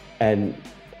gay, and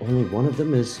only one of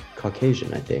them is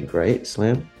Caucasian, I think, right?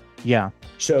 Slam? Yeah.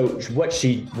 So what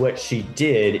she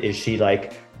did is she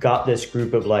like got this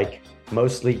group of like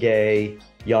mostly gay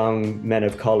young men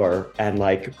of color and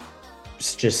like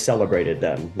just celebrated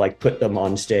them, like put them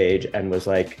on stage and was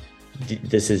like,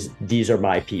 these are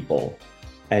my people.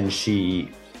 And she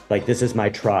like, this is my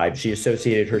tribe. She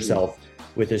associated herself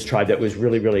with this tribe that was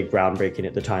really, really groundbreaking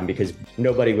at the time, because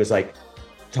nobody was like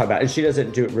talk about, and she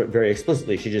doesn't do it very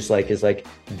explicitly. She just like is like,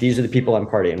 these are the people I'm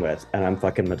partying with, and I'm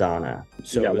fucking Madonna.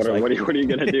 So yeah, it was what are you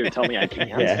gonna do? Tell me I can't.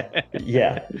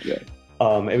 yeah. Yeah.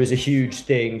 It was a huge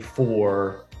thing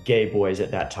for gay boys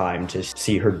at that time to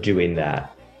see her doing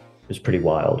that. It was pretty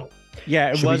wild. Yeah,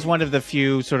 it Should was we- one of the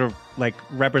few sort of like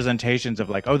representations of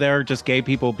like, oh, they're just gay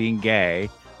people being gay,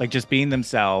 like just being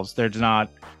themselves. There's not.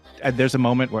 There's a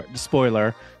moment where,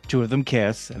 spoiler, two of them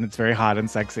kiss, and it's very hot and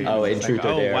sexy. Oh, And in it's Truth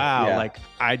like, or Dare, wow, yeah. like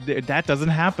that doesn't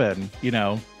happen, you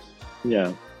know.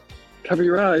 Yeah. Cover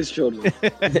your eyes, children.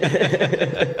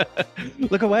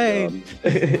 Look away.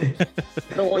 I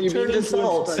don't want you Turn being to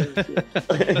salt. influenced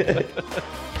by this.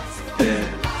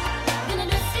 Gonna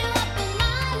dress you up in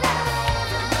my love.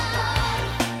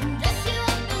 Dress you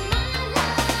up in my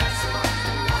love.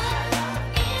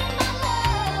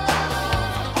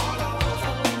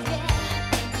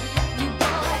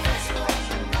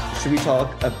 Should we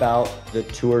talk about the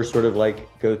tour, sort of like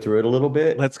go through it a little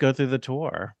bit? Let's go through the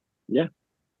tour.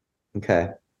 Okay.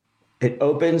 It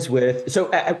opens with,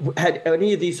 so had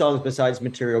any of these songs besides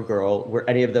Material Girl, were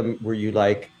any of them, were you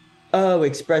like, oh,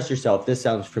 Express Yourself, this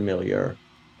sounds familiar?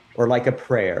 Or like a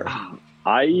prayer?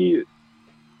 I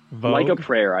Like a Vogue?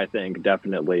 Prayer, I think,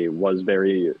 definitely was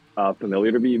very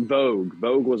familiar to me. Vogue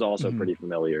was also Mhm. pretty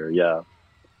familiar. Yeah,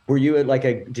 Were you at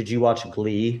like did you watch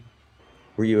Glee?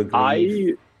 Were you a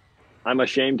Glee? I'm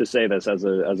ashamed to say this as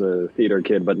a theater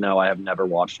kid, but no, I have never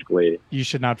watched Glee. You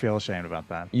should not feel ashamed about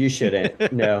that. You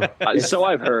shouldn't, no. So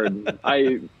I've heard.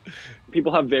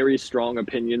 People have very strong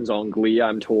opinions on Glee.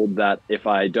 I'm told that if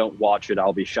I don't watch it,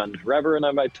 I'll be shunned forever, and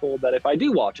I'm told that if I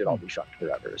do watch it, I'll be shunned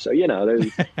forever. So there's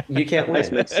You can't a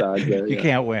nice win. mixed sides there. You yeah.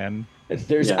 can't win.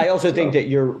 Yeah. I also think so- that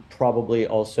you're probably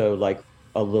also like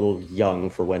a little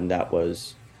young for when that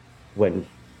was, when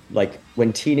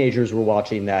teenagers were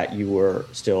watching that, you were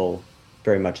still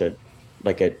very much you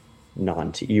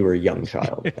were a young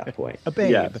child at that point. A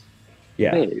babe. Yes.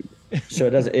 Yeah. Babe. So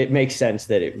it makes sense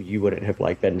that you wouldn't have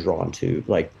like been drawn to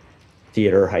like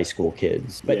theater high school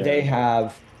kids, but Yeah.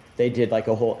 they did like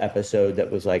a whole episode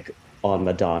that was like on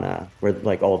Madonna, where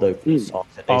like all the songs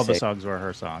that they All the sing. songs were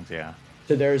her songs, yeah.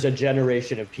 So there's a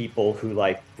generation of people who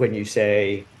like, when you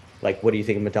say like, what do you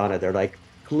think of Madonna? They're like,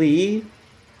 Glee.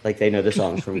 Like they know the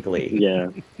songs from Glee. Yeah,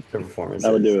 The performances.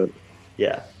 I would do it.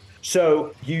 Yeah.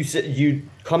 So you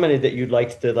commented that you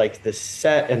liked the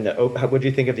set and what do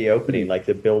you think of the opening? Like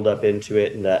the build up into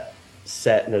it and that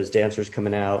set and those dancers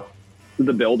coming out.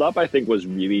 The build-up, I think, was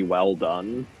really well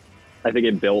done. I think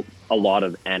it built a lot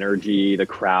of energy. The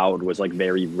crowd was like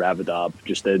very revved up.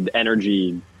 Just the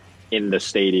energy in the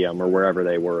stadium or wherever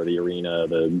they were, the arena,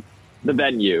 the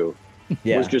venue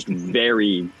Yeah. was just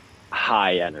very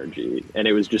high energy, and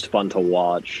it was just fun to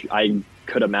watch. I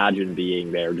could imagine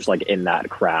being there, just like in that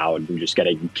crowd and just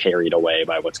getting carried away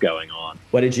by what's going on.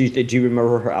 What did you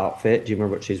remember her outfit? Do you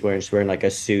remember what she's wearing? She's wearing like a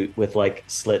suit with like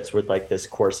slits with like this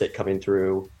corset coming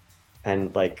through,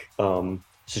 and like so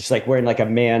she's like wearing like a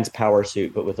man's power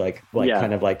suit, but with like Yeah.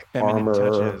 kind of like Feminine armor,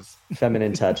 touches.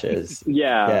 feminine touches.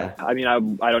 Yeah. Yeah. I mean,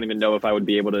 I don't even know if I would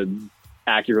be able to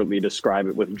accurately describe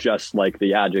it with just like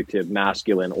the adjective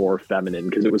masculine or feminine,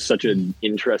 because it was such an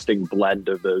interesting blend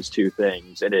of those two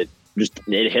things, and it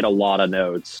hit a lot of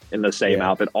notes in the same Yeah.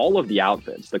 outfit. All of the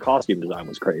outfits, the costume design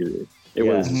was crazy. It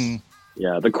Yeah. was Mhm.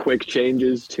 the quick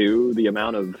changes too, the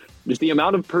amount of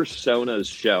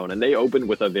personas shown, and they opened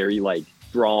with a very like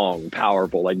strong,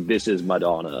 powerful, like this is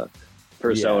Madonna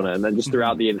persona, and then just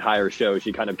throughout the entire show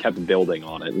she kind of kept building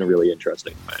on it in a really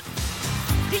interesting way.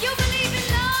 Do you believe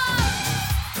in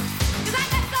love? 'Cause I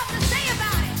got something to say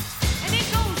about it, and it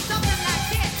goes something like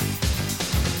this.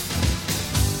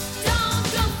 Don't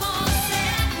go for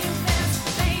second best,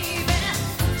 baby.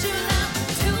 Put your love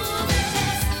to the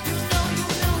test. You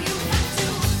know you got to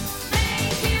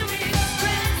make him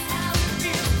express how you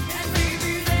feel, and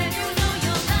baby, then you know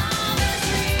your love is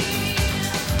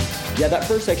real. Yeah, that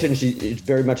first section, it's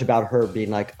very much about her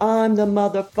being like, I'm the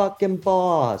motherfucking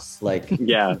boss. Like,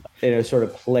 Yeah, in a sort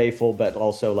of playful, but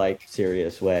also like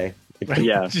serious way.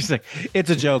 yeah. She's like, it's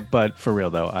a joke, but for real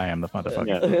though, I am the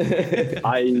motherfucker. Yeah.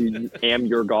 I am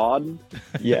your god,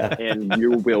 Yeah. and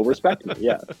you will respect me.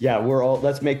 Yeah, Yeah,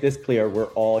 let's make this clear. We're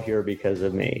all here because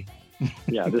of me.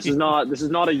 yeah. This is not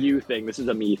a you thing. This is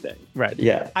a me thing. Right.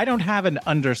 Yeah. I don't have an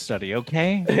understudy,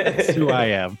 okay? That's who I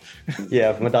am. Yeah,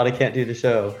 if Madonna can't do the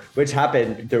show, which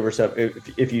happened, there were some,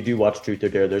 if you do watch Truth or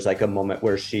Dare, there's like a moment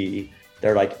where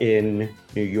they're like in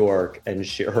New York and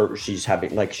she's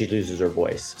having, like, she loses her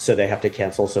voice. So they have to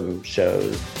cancel some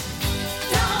shows.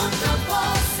 Don't go for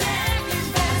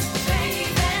second best, baby.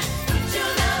 Put your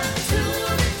love to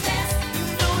the test. You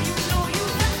know you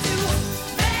got to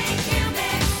make him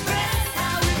express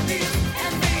how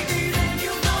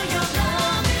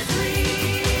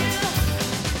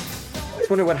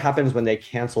wonder what happens when they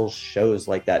cancel shows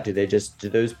like that. Do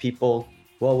those people?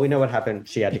 Well, we know what happened.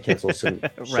 She had to cancel some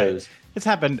shows. It's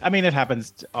happened. I mean, it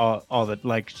happens all the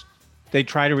like. They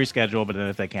try to reschedule, but then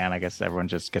if they can, I guess everyone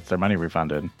just gets their money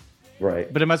refunded.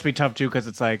 Right. But it must be tough too, because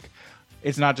it's like,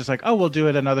 it's not just like, oh, we'll do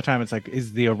it another time. It's like,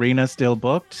 is the arena still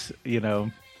booked? You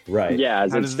know. Right. Yeah,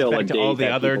 is How it does it still a affect date all the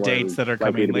that other people dates that are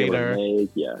likely coming to be able to later? make?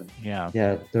 Yeah. Yeah.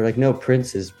 Yeah. They're like, no,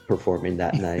 Prince is performing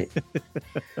that night.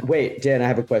 Wait, Dan, I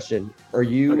have a question. Are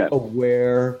you Okay.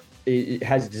 aware?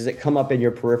 Does it come up in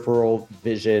your peripheral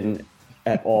vision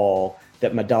at all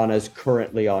that Madonna's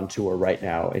currently on tour right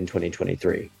now in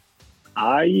 2023?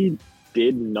 I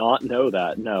did not know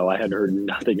that. No, I had heard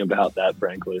nothing about that,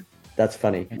 frankly. That's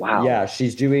funny. Wow. Yeah,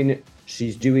 she's doing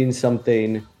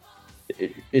something.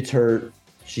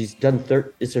 She's done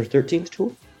it's her 13th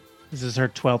tour? This is her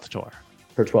 12th tour.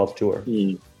 Her 12th tour.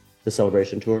 Hmm. The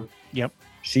celebration tour. Yep.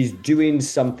 She's doing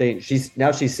something. She's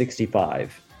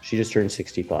 65. She just turned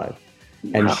 65.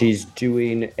 And Wow. she's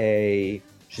doing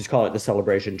she's calling it the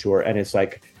celebration tour, and it's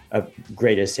like a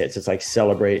greatest hits. It's like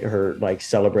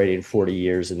celebrating 40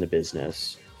 years in the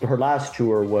business. Her last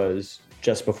tour was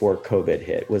just before COVID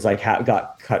hit, was like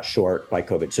got cut short by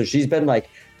COVID. So she's been like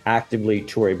actively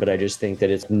touring, but I just think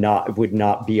that would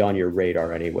not be on your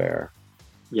radar anywhere.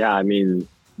 Yeah, I mean,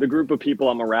 the group of people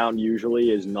I'm around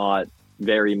usually is not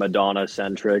very Madonna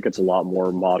centric. It's a lot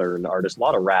more modern artists, a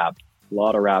lot of rap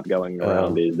going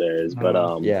around these days.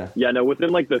 But yeah, no, within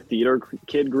like the theater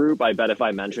kid group, I bet if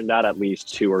I mentioned that, at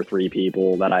least 2 or 3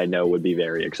 people that I know would be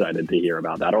very excited to hear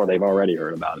about that, or they've already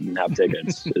heard about it and have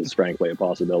tickets is frankly a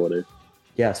possibility.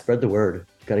 Yeah, spread the word.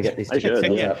 Got to get these I tickets.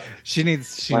 should, up. She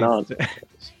needs. Why not?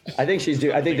 I think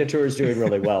I think the tour is doing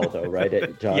really well, though,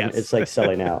 right, John? Yes. It's like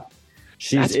selling out.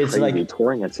 That's It's crazy, like,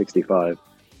 touring at 65.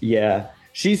 yeah,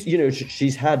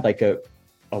 she's had like a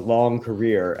long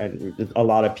career and a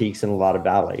lot of peaks and a lot of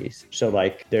valleys. So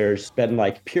like, there's been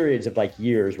like periods of like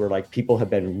years where like people have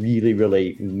been really,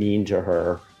 really mean to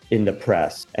her in the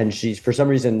press, and she's for some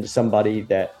reason somebody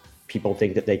that people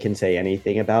think that they can say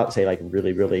anything about, say like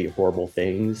really, really horrible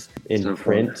things in So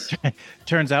print.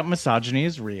 Turns out misogyny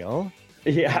is real.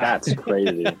 Yeah, That's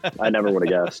crazy. I never would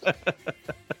have guessed.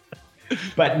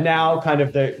 but now kind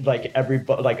of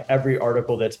every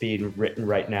article that's being written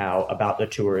right now about the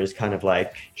tour is kind of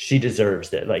like she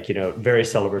deserves it, like, very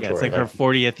celebratory. Yeah, it's like her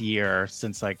 40th year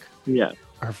since like Yeah.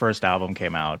 her first album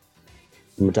came out.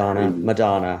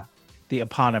 Madonna, The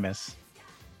eponymous.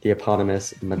 the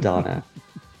eponymous Madonna.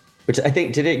 Which I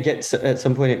think, did it get at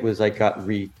some point? It was like got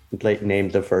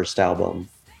named the first album.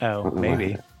 I Oh, don't know why.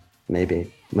 maybe.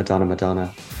 Maybe Madonna. So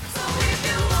if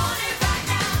you want it right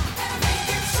now, then we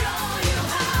can show you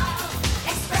how.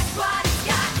 Express what it's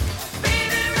got,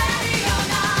 baby, ready or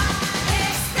not.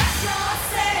 Express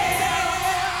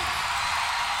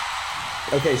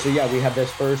yourself. Okay, so yeah, we have the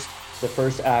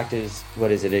first act is,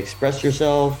 what is it? Express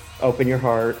yourself, open your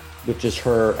heart, which is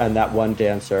her and that one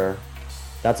dancer.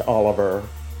 That's Oliver,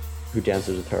 who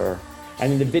dances with her.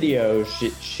 And in the video,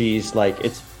 she's like,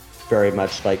 it's very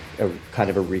much like a kind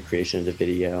of a recreation of the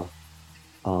video,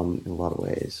 in a lot of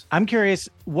ways. I'm curious,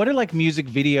 what are like music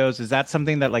videos? Is that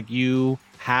something that like you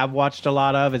have watched a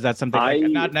lot of? Is that something like,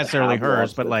 not necessarily have hers,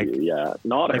 watched but a like, few,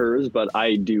 not like- hers, but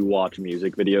I do watch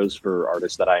music videos for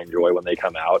artists that I enjoy when they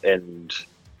come out, and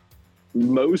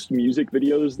most music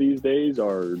videos these days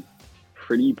are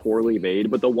pretty poorly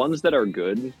made, but the ones that are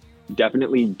good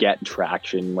definitely get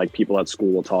traction. Like, people at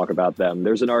school will talk about them.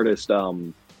 There's an artist,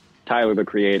 Tyler the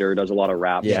Creator, does a lot of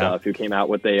rap stuff, who came out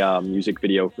with a music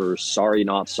video for Sorry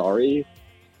Not Sorry,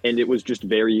 and it was just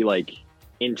very like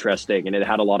interesting, and it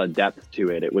had a lot of depth to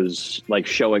it. It was like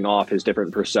showing off his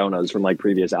different personas from like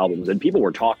previous albums, and people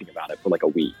were talking about it for like a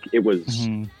week. It was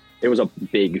Mhm. it was a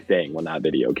big thing when that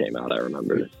video came out, I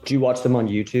remember. Do you watch them on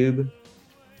YouTube?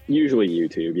 Usually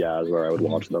YouTube, is where I would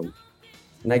watch them.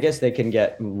 And I guess they can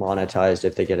get monetized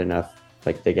if they get enough,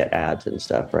 like they get ads and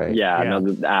stuff, right? Yeah, Yeah. no,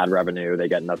 the ad revenue, they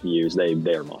get enough views,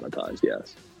 they're monetized,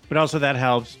 yes. but also that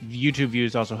helps. YouTube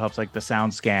views also helps like the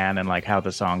sound scan and like how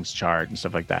the songs chart and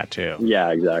stuff like that too.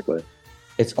 Yeah, exactly.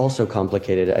 It's also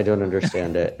complicated. I don't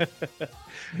understand it.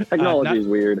 Technology is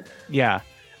weird. Yeah.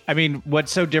 I mean,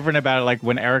 what's so different about it, like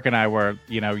when Eric and I were,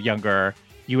 younger,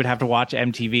 you would have to watch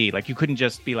MTV. Like, you couldn't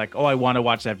just be like, oh, I want to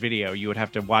watch that video. You would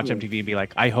have to watch MTV and be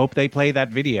like, I hope they play that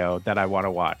video that I want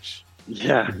to watch.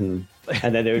 Yeah. Mhm.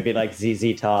 And then there would be like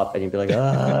ZZ Top, and you'd be like,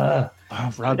 ah,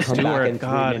 Oh, Rod Come back in Stewart, 3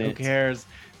 God, who minutes. cares?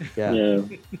 yeah. Yeah.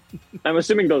 I'm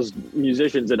assuming those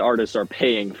musicians and artists are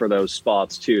paying for those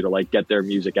spots too to like get their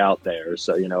music out there.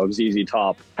 So, if ZZ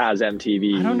Top has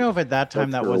MTV. I don't know if at that time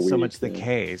That's that for a was so week, much the yeah.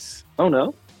 case. Oh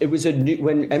no. it was a new,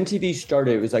 when MTV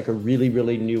started, it was like a really,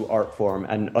 really new art form.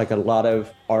 And like a lot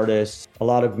of artists, a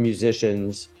lot of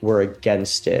musicians were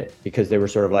against it because they were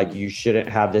sort of like, you shouldn't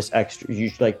have this extra,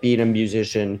 you like being a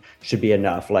musician should be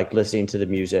enough, like listening to the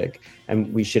music.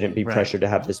 And we shouldn't be pressured to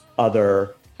have this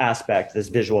other aspect, this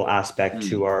visual aspect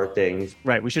to our things.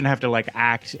 Right. We shouldn't have to like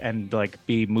act and like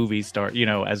be movie star, you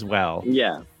know, as well.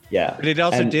 Yeah. Yeah. But it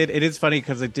also it is funny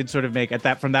because it did sort of make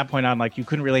from that point on, like you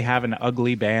couldn't really have an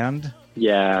ugly band.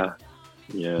 Yeah.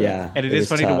 Yeah. And it is was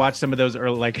funny to tough. watch some of those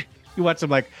early, like you watch some,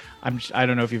 like, I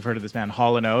don't know if you've heard of this band,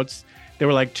 Hall & Oates. They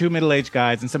were like two middle-aged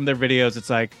guys, and some of their videos, it's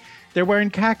like, they're wearing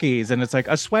khakis and it's like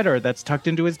a sweater that's tucked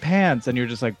into his pants. And you're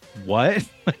just like, what?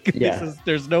 Like,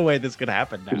 there's no way this could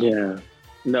happen now. Yeah.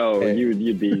 No, Okay.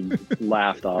 you'd be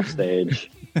laughed off stage.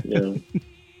 Yeah.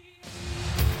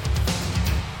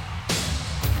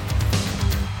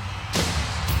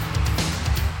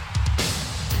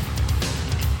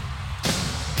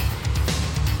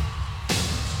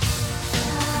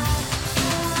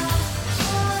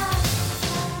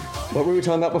 What were we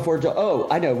talking about before? Oh,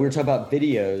 I know. We were talking about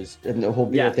videos and the whole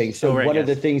video Yes. thing. So Oh, right, one of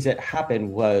the yes. things that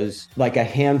happened was like a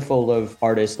handful of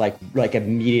artists like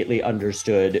immediately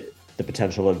understood the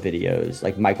potential of videos,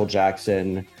 like Michael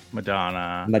Jackson,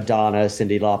 Madonna.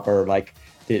 Cyndi Lauper. Like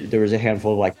there was a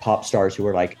handful of like pop stars who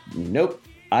were like, nope,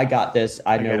 I got this.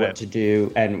 I know get what it. to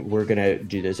do, and we're gonna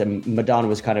do this. And Madonna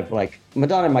was kind of like,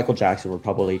 Madonna and Michael Jackson were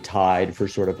probably tied for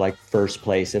sort of like first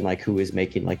place in like who was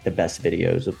making like the best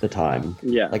videos of the time.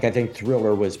 Yeah. Like I think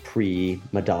Thriller was pre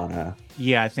Madonna,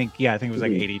 Yeah, I think it was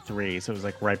like 83. So it was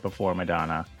like right before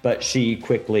Madonna. but she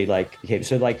quickly like became,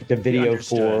 so like the video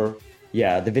understood.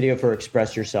 the video for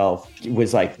Express Yourself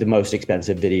was like the most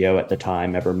expensive video at the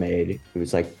time ever made. It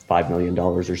was like $5 million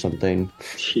or something. But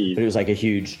it Jeez. was like a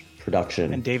huge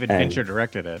production. And David Fincher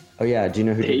directed it. Oh yeah, do you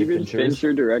know who David Fincher is?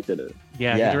 Fincher directed it.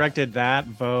 Yeah, Yeah. he directed that,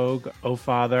 Vogue, Oh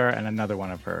Father, and another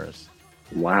one of hers.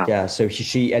 Wow. Yeah, so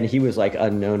he was like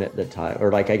unknown at the time,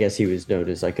 or like I guess he was known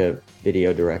as like a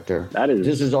video director. That is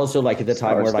This was also like at the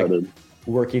time where like star-studded.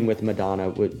 working with Madonna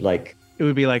would like It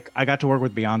would be like, I got to work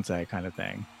with Beyonce kind of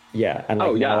thing. yeah, and like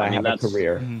Oh, yeah, now I I mean, have a that's-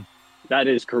 career. That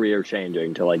is career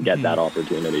changing to like get that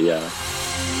opportunity. Yeah.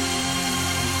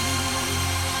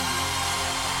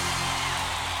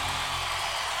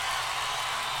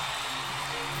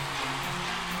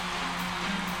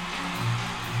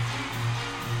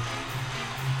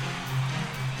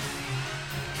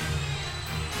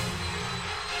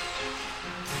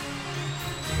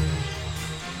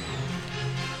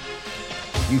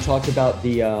 You talked about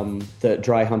the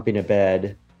dry humping a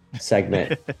bed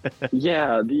segment.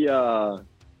 Yeah. The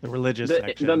religious The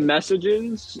section. the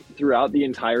messages throughout the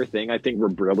entire thing, I think, were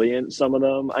brilliant. Some of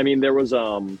them. I mean, there was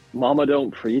 "Mama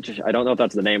Don't Preach." I don't know if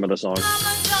that's the name of the song.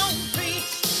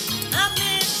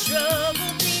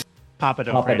 Papa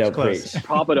Don't Papa Preach. Don't Close. Preach.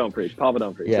 Papa Don't Preach. Papa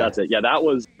Don't Preach. Yeah. That's it. Yeah, that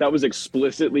was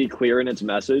explicitly clear in its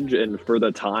message, and for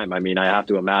the time, I mean, I have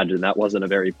to imagine that wasn't a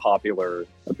very popular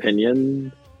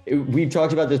opinion. We've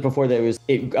talked about this before. That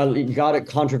it got a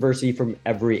controversy from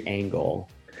every angle.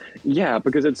 Yeah,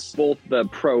 because it's both the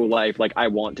pro-life, like I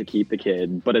want to keep the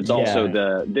kid, but it's also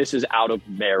Yeah. this is out of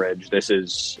marriage. This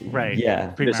is Right. Yeah.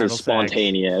 this Premarital is sex.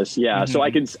 spontaneous. Yeah, so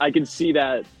Mhm. I can see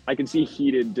that. I can see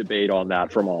heated debate on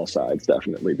that from all sides.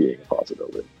 Definitely being a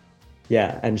possibility.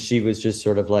 Yeah, and she was just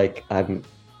sort of like, I'm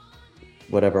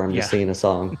just Yeah. singing a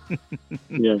song.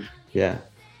 Yeah. Yeah.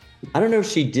 I don't know if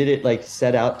she did it like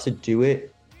set out to do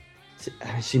it.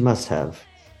 She must have.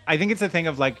 I think it's a thing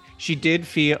of like, she did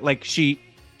feel like she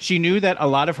knew that a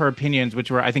lot of her opinions, which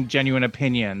were, I think, genuine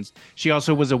opinions, she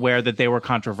also was aware that they were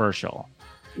controversial.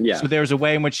 Yeah. So there's a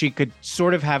way in which she could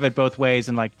sort of have it both ways.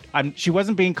 And like, she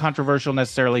wasn't being controversial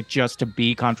necessarily just to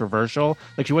be controversial.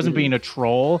 Like she wasn't being a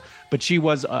troll, but she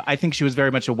was, I think she was very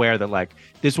much aware that like,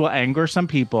 this will anger some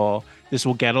people. This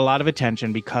will get a lot of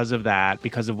attention because of that,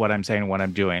 because of what I'm saying and what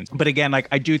I'm doing. But again, like,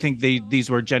 I do think these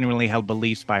were genuinely held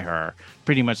beliefs by her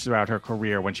pretty much throughout her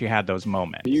career when she had those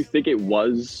moments. Do you think it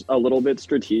was a little bit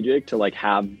strategic to like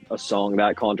have a song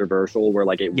that controversial where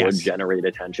like it Yes. would generate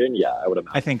attention? Yeah, I would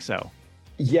imagine. I think so.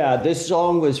 Yeah, this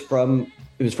song was from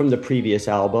the previous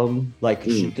album. Like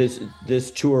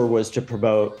this tour was to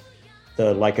promote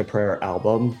the Like a Prayer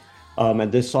album.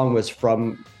 And this song was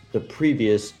from the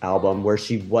previous album where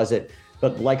she wasn't,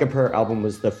 but Like a Prayer album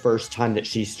was the first time that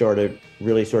she started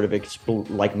really sort of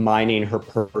like mining her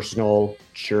personal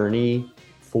journey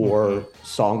for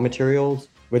song materials,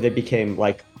 where they became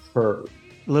like her.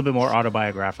 A little bit more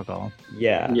autobiographical.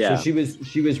 Yeah. Yeah. So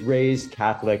she was raised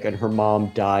Catholic, and her mom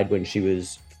died when she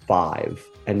was 5.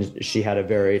 And she had a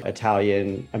very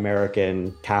Italian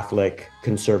American Catholic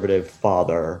conservative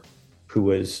father who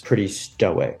was pretty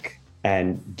stoic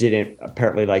and didn't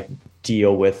apparently like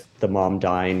deal with the mom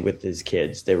dying with his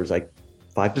kids. There was like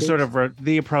 5 The kids? sort of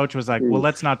the approach was like, well,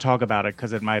 let's not talk about it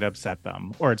because it might upset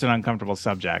them, or it's an uncomfortable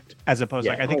subject. As opposed,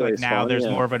 Yeah. like I think like Always now fun, there's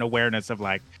yeah. more of an awareness of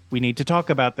like we need to talk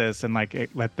about this and like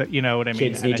let the, you know what I mean.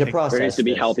 Kids And need I to think- process. There needs to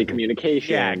be this. healthy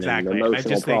communication Yeah, exactly. I and emotional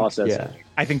just think- processing. Yeah.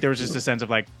 I think there was just a sense of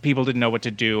like people didn't know what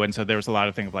to do, and so there was a lot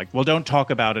of things of like, well, don't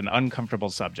talk about an uncomfortable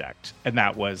subject, and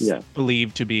that was Yeah.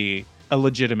 believed to be a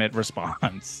legitimate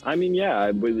response. I mean, yeah,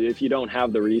 if you don't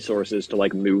have the resources to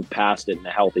like move past it in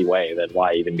a healthy way, then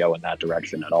why even go in that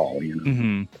direction at all? You know?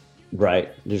 Mm-hmm. Right.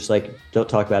 Just like, don't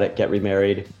talk about it, get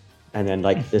remarried. And then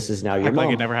like, this is now your Act mom.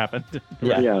 like it never happened.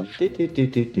 Yeah. Yeah. Do, do, do,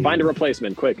 do, do. Find a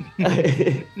replacement, quick.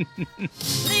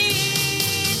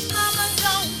 Please, mama,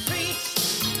 don't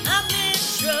preach. I'm in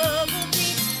trouble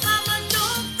deep. Mama,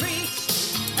 don't preach.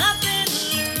 I've been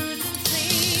losing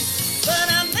sleep, but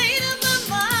I made up my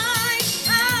mind.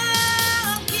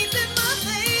 I'm keeping my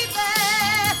baby.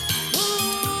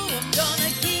 Ooh, I'm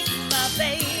gonna keep my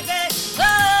baby.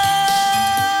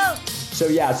 Oh. So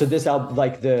yeah, so this album,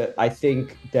 like I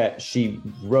think that she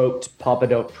wrote Papa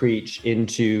Don't Preach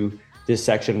into this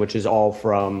section, which is all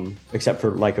from, except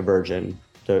for Like a Virgin,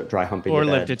 the Dry Humping Or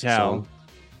the Live Bed to Tell. song.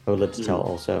 Oh, Live to Tell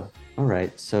also. All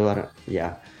right, so I don't,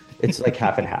 yeah, it's like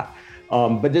half and half.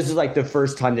 But this is like the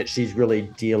first time that she's really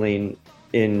dealing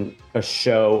in a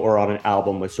show or on an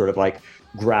album with sort of like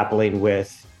grappling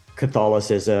with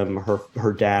Catholicism,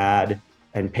 her dad,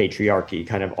 and patriarchy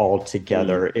kind of all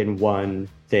together in one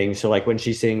thing. So like when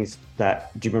she sings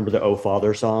that, do you remember the Oh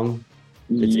Father song?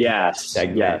 It's in that Yes,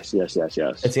 segment.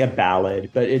 yes. It's a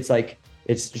ballad, but it's like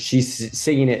she's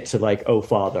singing it to like Oh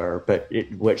Father, but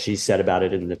what she said about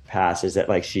it in the past is that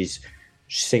like she's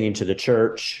singing to the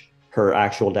church, her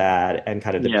actual dad, and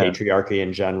kind of the Yeah. patriarchy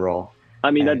in general.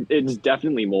 I mean, And- it's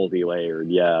definitely multi-layered.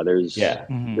 Yeah, there's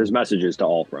Mhm. there's messages to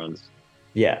all fronts.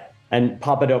 Yeah. And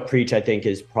Papa Don't Preach, I think,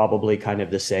 is probably kind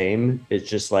of the same. It's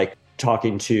just like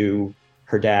talking to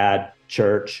her dad,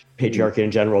 church, patriarchy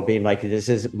in general, being like, this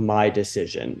is my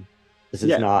decision. This is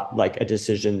Yeah. not like a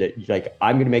decision that like,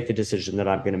 I'm going to make the decision that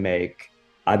I'm going to make.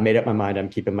 I've made up my mind. I'm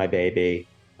keeping my baby.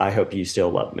 I hope you still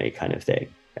love me kind of thing.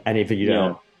 And if you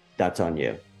don't, that's on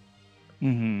you.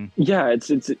 Mm-hmm. Yeah,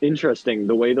 it's interesting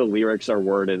the way the lyrics are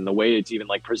worded and the way it's even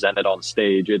like presented on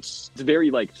stage. It's very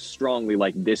like strongly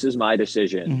like, this is my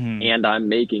decision Mhm. and I'm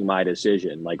making my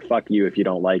decision. Like, fuck you if you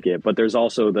don't like it. But there's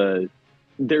also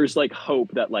there's like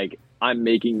hope that like I'm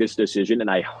making this decision and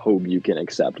I hope you can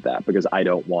accept that, because I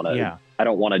don't want to Yeah. I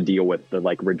don't want to deal with the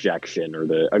like rejection or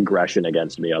the aggression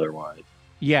against me otherwise.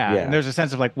 Yeah. Yeah. And there's a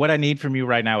sense of like, what I need from you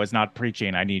right now is not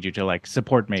preaching. I need you to like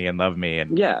support me and love me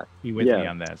and Yeah. be with Yeah. me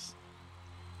on this.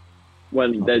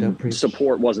 When Oh, the don't preach.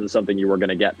 support wasn't something you were going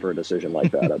to get for a decision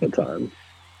like that at the time.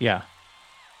 Yeah.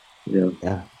 Yeah.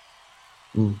 Yeah.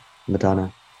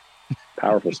 Madonna.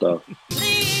 Powerful stuff.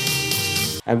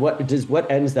 And what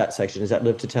ends that section? Is that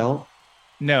Live to Tell?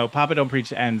 No, Papa Don't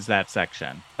Preach ends that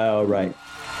section. Oh, right.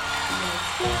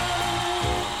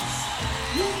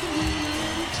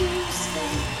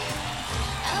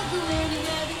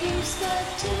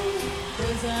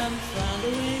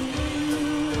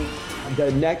 The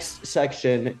next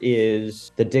section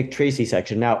is the Dick Tracy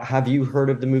section. Now, have you heard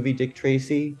of the movie Dick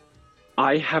Tracy?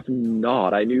 I have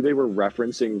not. I knew they were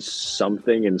referencing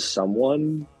something in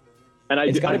someone. And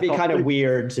It's got to be thought kind they- of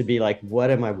weird to be like,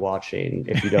 what am I watching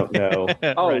if you don't know?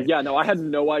 Oh Right. yeah, no, I had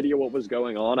no idea what was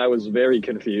going on. I was very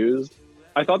confused.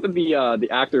 I thought that the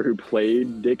actor who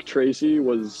played Dick Tracy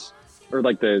was, or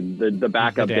like the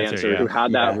backup The dancer, dancer yeah. who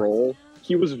had that Yeah. role.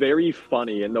 He was very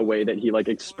funny in the way that he like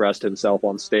expressed himself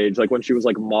on stage. Like when she was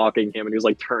like mocking him and he was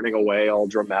like turning away all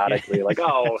dramatically, like,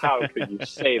 "Oh, how could you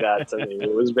say that to me?"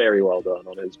 It was very well done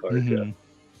on his part. Yeah. Mhm.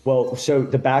 Well, so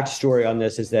the backstory on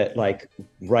this is that, like,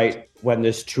 right when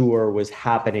this tour was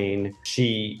happening,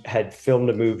 she had filmed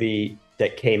a movie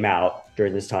that came out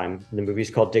during this time. The movie's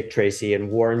called Dick Tracy,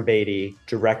 and Warren Beatty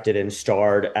directed and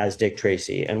starred as Dick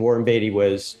Tracy. And Warren Beatty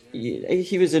was,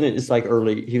 he was in it, it's like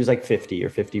early, he was like 50 or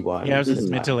 51. Yeah, it was at his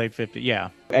the mid to time. late 50s. Yeah.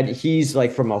 And he's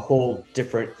like from a whole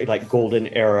different, like, golden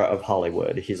era of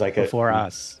Hollywood. He's like Before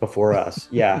us. Before us,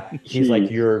 yeah. He's like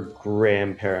Jeez. your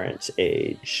grandparents'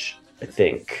 age, I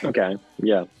think. Okay.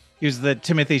 Yeah. He was the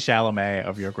Timothy Chalamet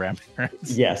of your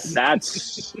grandparents. Yes.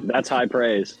 That's high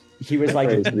praise. He was like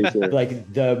Praise to be sure.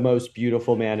 like the most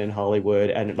beautiful man in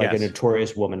Hollywood and like Yes. a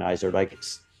notorious womanizer. Like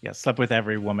Yeah, slept with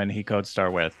every woman he co-star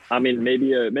with. I mean,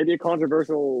 maybe a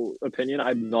controversial opinion.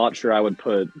 I'm not sure I would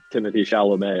put Timothy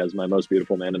Chalamet as my most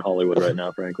beautiful man in Hollywood right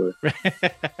now, frankly.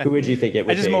 Who would you think it I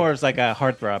would just be? more as like a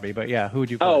heartthrobby, but yeah, who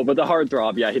would you put? Oh, but the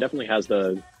heartthrob, yeah, he definitely has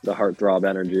the heartthrob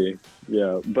energy.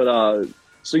 Yeah, but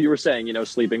so you were saying,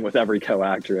 sleeping with every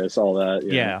co-actress, all that.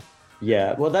 yeah.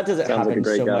 Yeah, well, that doesn't Sounds like a happen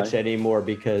great so guy. much anymore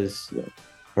because, Yeah.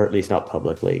 or at least not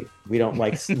publicly. We don't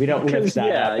lift that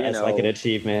yeah, up as like an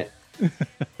achievement.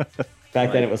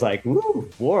 Back then, it was like, "Woo,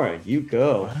 Warren, you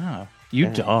go." Wow. You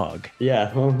Yeah. dog. Yeah,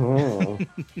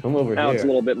 come over Now here. it's a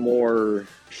little bit more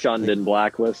shunned and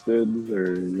blacklisted,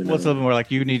 or Well, it's a little bit more like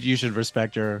you should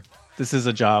respect your. This is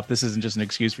a job. This isn't just an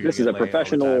excuse for you. this to is a get laid all the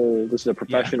time. professional. This is a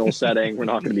professional setting. We're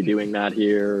not going to be doing that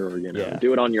here, or Yeah.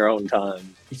 do it on your own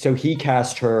time. So he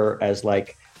cast her as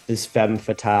like this femme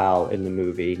fatale in the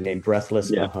movie named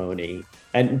Breathless Yeah. Mahoney,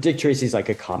 and Dick Tracy's like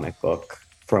a comic book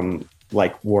from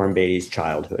like Warren Beatty's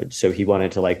childhood. So he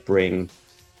wanted to like bring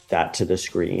that to the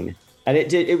screen, and it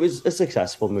did. It was a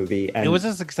successful movie. And It was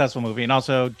a successful movie, and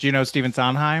also, do you know Stephen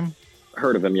Sondheim?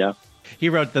 Heard of him? Yeah, He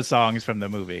wrote the songs from the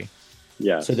movie.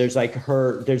 yeah. So there's like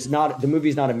the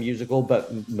movie's not a musical, but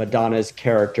Madonna's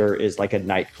character is like a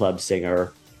nightclub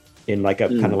singer in like a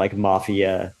kind of like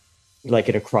mafia, like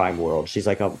in a crime world. She's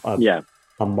like a Yeah.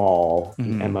 mall,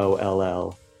 Mhm.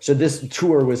 MOLL. So this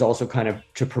tour was also kind of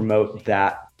to promote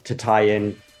that, to tie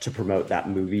in to promote that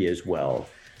movie as well.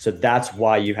 So that's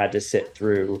why you had to sit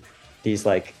through these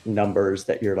like numbers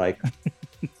that you're like,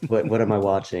 what am I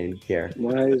watching here?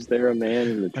 Why is there a man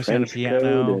in the I said trench piano.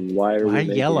 coat, and why are Why we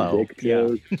making yellow? Dick Yeah.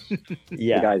 jokes?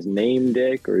 Yeah, The guy's name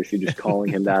Dick, or is she just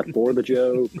calling him that for the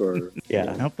joke? Or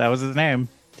yeah, Nope, that was his name.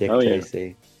 Dick Oh, yeah.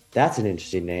 Tracy. That's an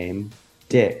interesting name,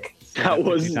 Dick. that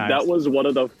was 50 times. that was one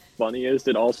of the funniest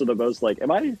and also the most like,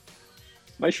 am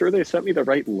I sure they sent me the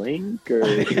right link? Or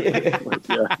like,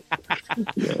 yeah.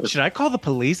 Should I call the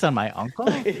police on my uncle?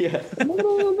 Yeah. I'm a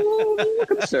little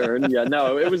concerned. Yeah,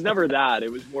 no, it was never that.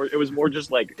 It was more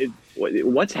just like,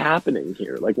 what's happening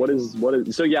here? Like, what is?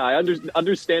 So yeah,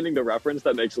 understanding the reference,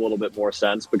 that makes a little bit more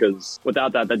sense, because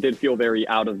without that did feel very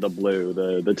out of the blue.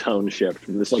 The tone shift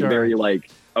from this like Sure. very like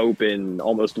open,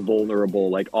 almost vulnerable,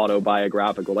 like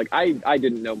autobiographical. Like I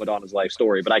didn't know Madonna's life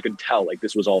story, but I could tell like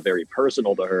this was all very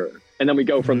personal to her. And then we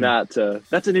go from that to,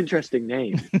 that's an interesting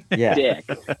name, Yeah. Dick.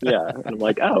 Yeah, and I'm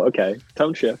like, oh, okay,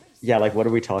 tone shift. Yeah, like what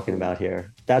are we talking about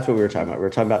here? That's what we were talking about. We were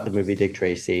talking about the movie Dick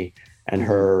Tracy and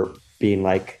her being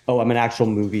like, oh, I'm an actual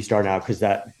movie star now, because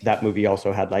that movie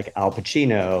also had like Al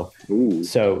Pacino. Ooh.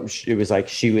 So it was like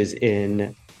she was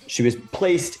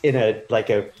placed in a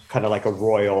kind of like a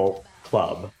royal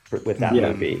club with that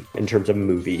Yeah. movie, in terms of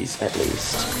movies at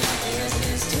least.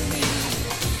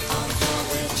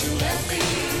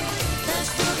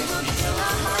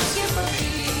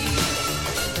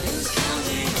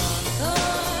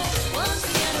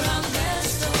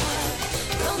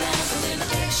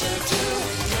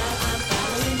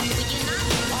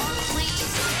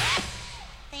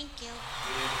 Thank you.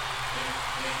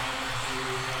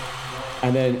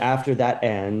 And then after that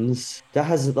ends, that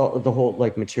has the whole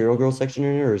like Material Girl section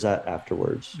in it, or is that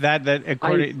afterwards? That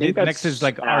according think the next that's is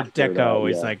like Art after Deco that,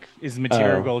 is yeah. like is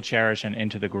Material Oh. Girl Cherish and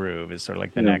Into the Groove is sort of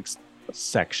like the Yeah. next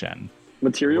section.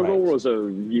 Material Girl Right. was a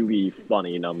really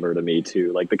funny number to me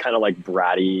too. Like the kind of like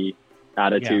bratty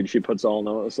attitude she puts on.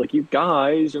 I was like, you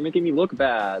guys are making me look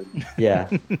bad. Yeah.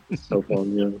 It's so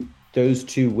fun, yeah. Those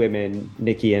two women,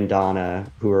 Nikki and Donna,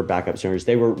 who are backup singers,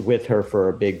 they were with her for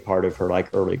a big part of her like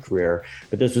early career.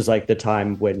 But this was like the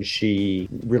time when she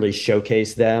really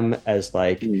showcased them as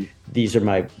like, these are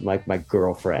my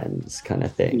girlfriends kind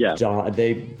of thing. Yeah.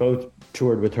 They both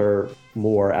toured with her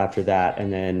more after that.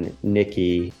 And then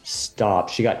Nikki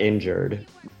stopped. She got injured.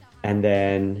 And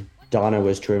then Donna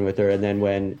was touring with her. And then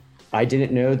when I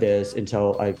didn't know this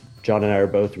until John and I were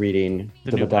both reading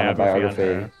the new Madonna biography on biography,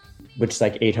 her. which is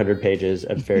like 800 pages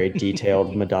of very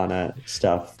detailed Madonna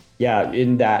stuff. Yeah,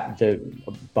 in that, the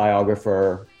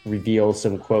biographer reveals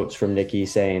some quotes from Nikki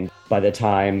saying, by the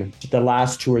time the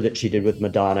last tour that she did with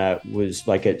Madonna was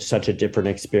like such a different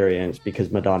experience, because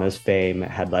Madonna's fame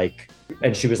had like,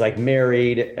 and she was like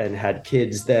married and had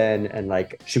kids then, and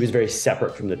like she was very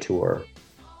separate from the tour.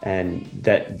 And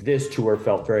that this tour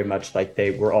felt very much like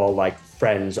they were all like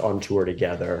friends on tour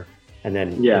together. And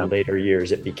then Yeah. in later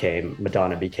years,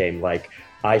 Madonna became like,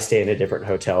 I stay in a different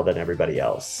hotel than everybody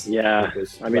else. Yeah. It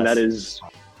was I mean, less- that is,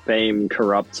 fame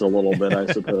corrupts a little bit, I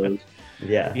suppose.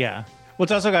 Yeah. Yeah. Well,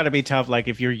 it's also got to be tough. Like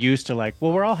if you're used to like,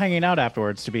 well, we're all hanging out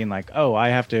afterwards, to being like, oh, I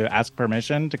have to ask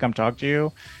permission to come talk to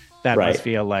you. That Right. must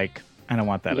feel like, I don't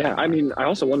want that. Yeah, anymore. I mean, I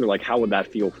also wonder, like, how would that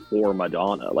feel for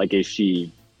Madonna? Like, is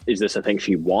she is this a thing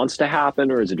she wants to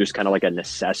happen, or is it just kind of like a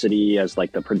necessity as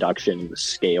like the production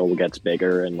scale gets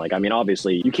bigger? And like, I mean,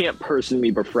 obviously you can't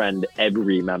personally befriend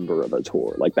every member of a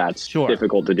tour. Like that's Sure.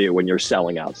 difficult to do when you're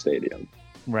selling out stadiums.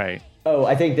 Right. Oh,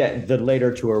 I think that the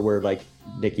later tour where like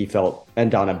Nikki felt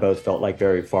and Donna both felt like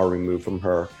very far removed from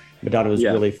her. Madonna was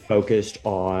Yeah. really focused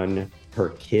on her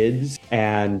kids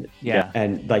and Yeah.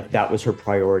 and like that was her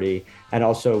priority. And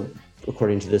also,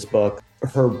 according to this book,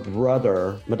 her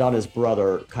brother, Madonna's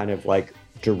brother, kind of like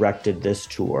directed this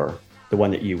tour, the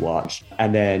one that you watched.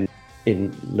 And then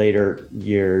in later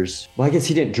years, well, I guess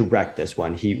he didn't direct this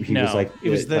one. He No, was like, it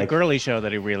was the like, girly show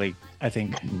that he really, I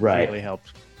think, Right. really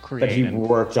helped create. but he and-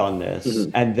 worked on this.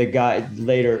 Mhm. And the guy in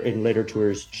later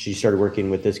tours, she started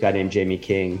working with this guy named Jamie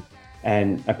King.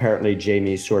 And apparently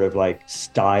Jamie's sort of like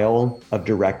style of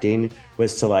directing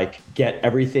was to like get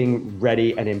everything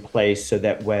ready and in place so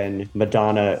that when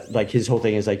Madonna, like his whole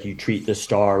thing is like you treat the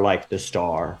star like the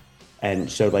star.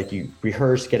 And so like you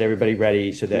rehearse, get everybody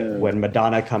ready so that Yeah. when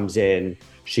Madonna comes in,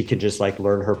 she can just like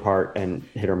learn her part and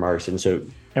hit her marks. And so,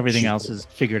 Everything she- else is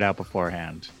figured out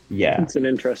beforehand. yeah. It's an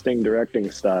interesting directing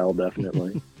style,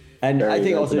 definitely. And Very, I think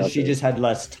very also she productive. just had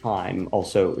less time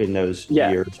also in those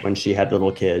Yeah. years when she had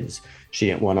little kids. She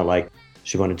didn't want to like,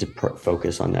 she wanted to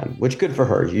focus on them, which good for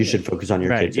her. You should focus on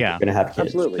your Right, kids if yeah. you're going to have kids.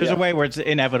 Absolutely. There's yeah. a way where it's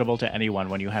inevitable to anyone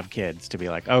when you have kids to be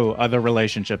like, oh, other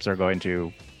relationships are going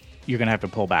to, you're going to have to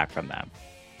pull back from them.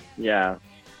 Yeah.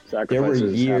 There were Sacrifices have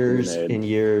to be years made. and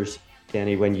years,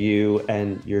 Danny, when you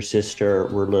and your sister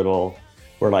were little,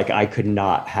 where like I could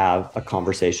not have a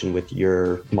conversation with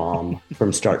your mom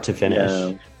from start to finish.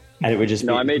 Yeah. And it would just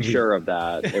No, be, I made sure of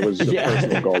that. It was a Yeah.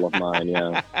 personal goal of mine.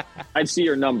 Yeah, I'd see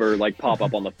your number like pop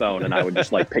up on the phone, and I would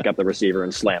just like pick up the receiver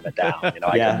and slam it down. You know,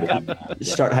 I Yeah. couldn't be having that.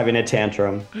 start having a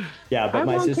tantrum. Yeah, but I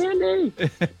my want sister, candy.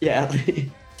 yeah,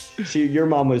 your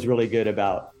mom was really good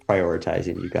about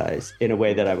prioritizing you guys in a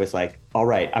way that I was like, all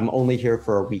right, I'm only here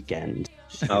for a weekend.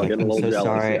 She's Oh, like, getting a I'm little so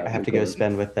jealous, sorry, yeah, I have of to go course.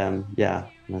 spend with them. Yeah,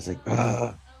 and I was like,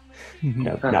 ugh.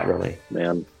 No, not really.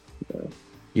 Man,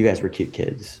 You guys were cute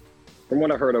kids. from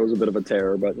what I heard, I was a bit of a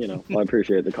terror, but you know, I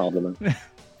appreciate the compliment.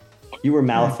 You were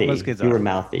mouthy. most kids You are. were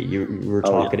mouthy. You were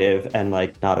Oh, yeah. talkative and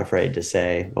like not afraid to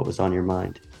say what was on your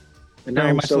mind. And Very now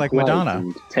I'm much so like polite Madonna.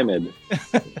 and timid.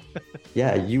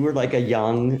 Yeah, you were like a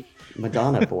young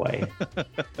Madonna boy.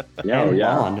 Yeah, and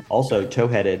yeah. blonde, also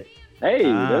toe-headed. Hey,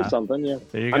 Ah. there's something. Yeah.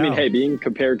 There you I mean, go. hey, being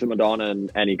compared to Madonna in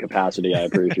any capacity, I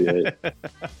appreciate.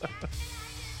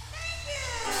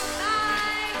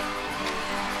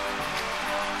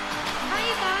 Hi,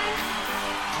 you guys.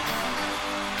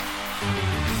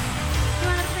 You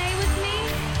wanna play with me?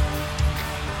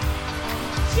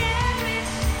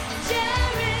 Cherish.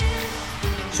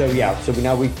 So yeah, so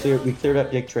now we cleared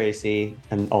up Dick Tracy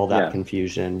and all that Yeah.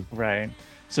 confusion. Right.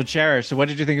 So Cherish, so what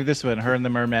did you think of this one? Her and the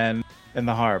Merman and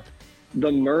the harp. The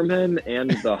merman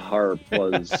and the harp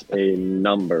was a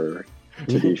number,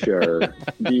 to be sure.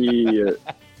 The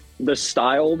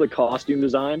style, the costume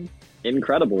design,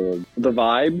 incredible. The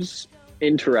vibes,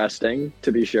 interesting,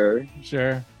 to be sure.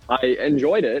 Sure. I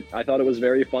enjoyed it. I thought it was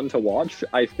very fun to watch.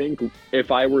 I think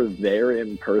if I were there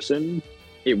in person,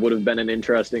 it would have been an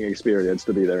interesting experience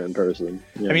to be there in person.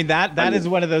 Yeah. I mean, that I is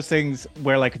mean- one of those things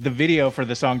where like the video for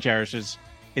the song Cherish is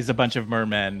a bunch of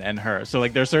mermen and her. So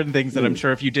like there's certain things that I'm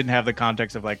sure if you didn't have the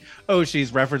context of like, oh,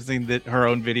 she's referencing her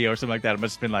own video or something like that, it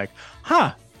must have been like,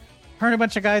 huh, her and a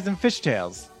bunch of guys in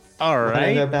fishtails. All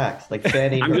Behind their right. backs, like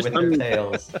fanning her with their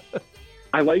tails.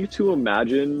 I like to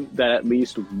imagine that at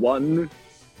least one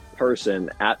person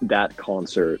at that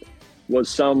concert was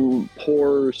some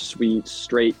poor, sweet,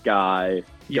 straight guy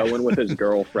Yeah. going with his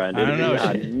girlfriend. I And don't he know.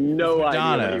 had no idea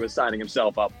Madonna. what he was signing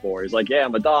himself up for. He's like, yeah,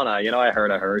 Madonna, you know, I heard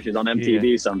of her. She's on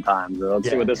MTV sometimes. Let's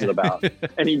see Yeah. what this is about.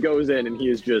 And he goes in and he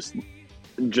is just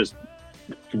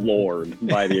floored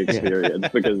by the experience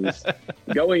because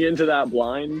going into that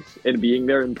blind and being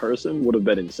there in person would have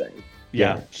been insane.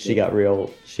 Yeah. She got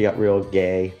real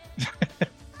gay.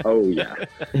 Oh, yeah.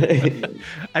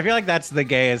 I feel like that's the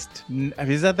gayest.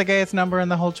 Is that the gayest number in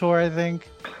the whole tour? I think.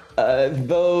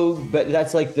 Vogue, but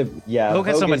that's like the Vogue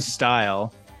has so much is-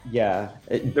 style. Yeah,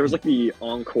 There was like the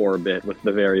encore bit with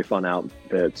the very fun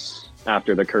outfits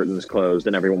after the curtains closed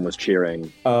and everyone was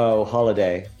cheering. oh,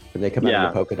 Holiday when they come out Yeah. in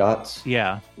the polka dots.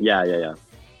 Yeah. Yeah.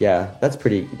 Yeah,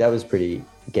 that was pretty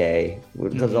gay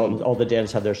because Mm-hmm. all the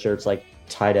dancers had their shirts like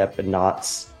tied up in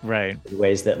knots Right. in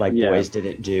ways that like Yeah. boys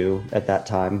didn't do at that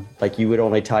time. Like you would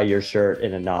only tie your shirt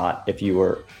in a knot if you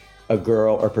were a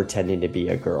girl or pretending to be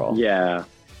a girl. Yeah.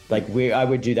 Like I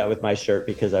would do that with my shirt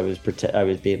because I was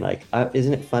being like,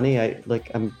 isn't it funny?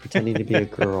 I'm pretending to be a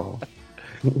girl.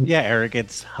 Yeah, Eric,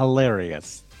 it's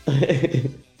hilarious.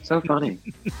 So funny.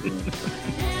 Never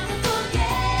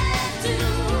forget to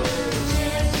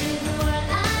cherish what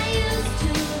I used to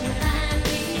remind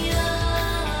me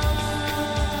of.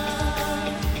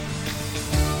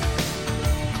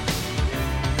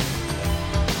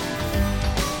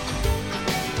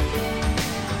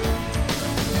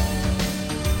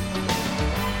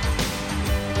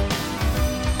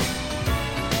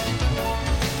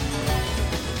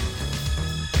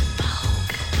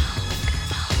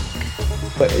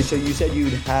 But so you said you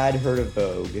had heard of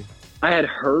Vogue. I had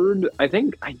heard, I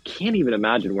think, I can't even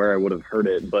imagine where I would have heard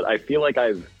it, but I feel like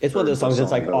I've. It's one of heard those songs the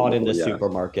that's like song on in the before, yeah.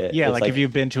 supermarket. Yeah, It's like if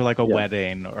you've been to like a Yeah.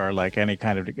 wedding or like any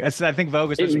kind of. I think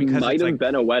Vogue, It especially because might it's have like,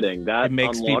 been a wedding. That it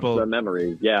makes unlocked people- the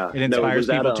memory. Yeah. it No, inspires was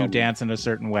that, people to dance in a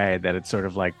certain way that it's sort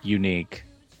of like unique.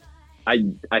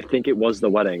 I think it was the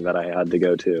wedding that I had to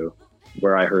go to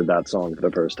where I heard that song for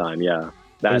the first time. Yeah.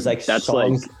 it was like that's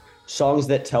songs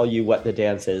that tell you what the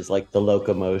dance is, like the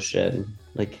locomotion,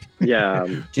 like yeah,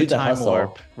 do the Time hustle.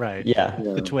 warp, right? Yeah,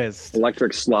 yeah. The twist.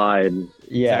 Electric slide.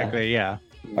 yeah. Exactly. Yeah.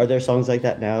 Are there songs like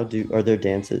that now? Are there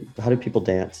dances? How do people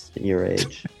dance in your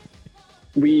age?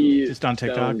 We Just on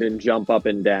TikTok? stoned and jump up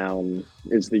and down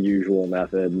is the usual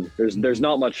method. There's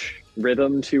not much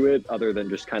rhythm to it other than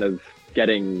just kind of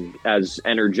getting as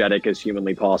energetic as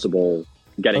humanly possible,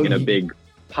 getting Oh, in a you- big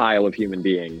pile of human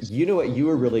beings. You know what you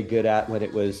were really good at when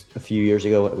it was a few years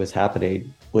ago when it was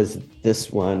happening was this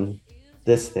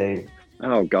thing.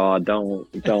 Oh God,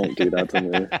 don't do that to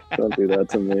me. Don't do that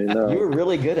to me. You No. were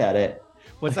really good at it.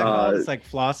 What's that called? It's like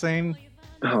flossing.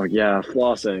 Oh yeah,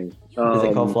 flossing. Is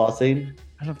it called flossing?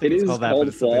 I don't think It it's is called called, that. But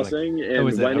it's something like- flossing, Oh, and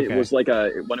is it? when Okay. it was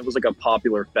like a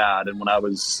popular fad, and when I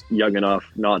was young enough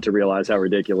not to realize how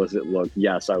ridiculous it looked,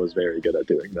 yes, I was very good at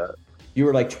doing that. You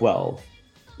were like 12.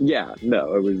 Yeah,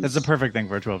 no, it was. That's the perfect thing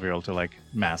for a 12-year-old to like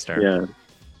master. Yeah,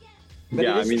 But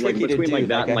yeah. it I is mean, like tricky to between do. like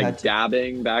that and I like had to-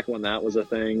 dabbing back when that was a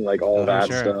thing, like all Oh, that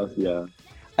sure. stuff. Yeah,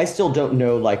 I still don't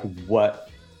know like what,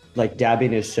 like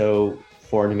dabbing is so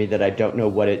foreign to me that I don't know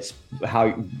what it's,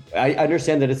 how, I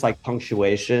understand that it's like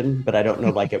punctuation, but I don't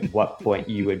know like at what point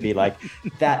you would be like,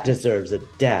 that deserves a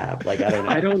dab. Like, I don't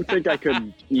know. I don't think I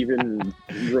could even.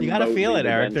 You gotta feel it,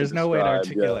 Eric. There's no way to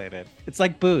articulate it. It's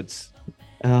like boots.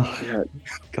 Oh, Yeah.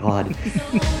 God.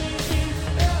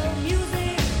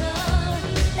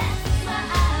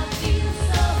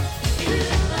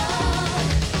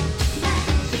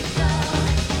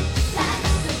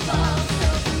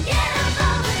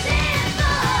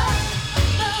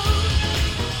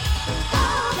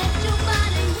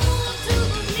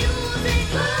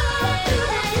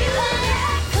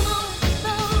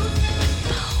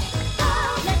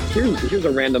 Here's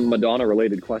a random Madonna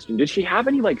related question. Did she have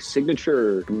any like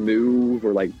signature move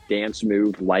or like dance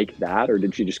move like that, or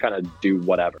did she just kind of do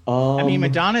whatever? I mean,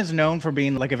 Madonna's known for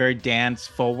being like a very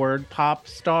dance-forward pop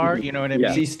star. You know what I Yeah.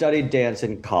 mean? She studied dance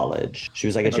in college. She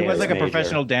was like a She was dance like a major.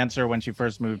 professional dancer when she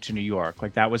first moved to New York.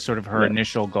 Like that was sort of her Yeah.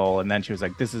 initial goal, and then she was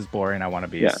like, "This is boring. I want to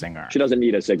be Yeah. a singer." She doesn't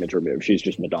need a signature move. She's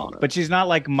just Madonna. But she's not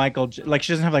like like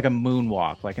she doesn't have like a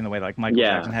moonwalk, like in the way like Michael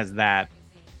Yeah. Jackson has that.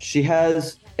 She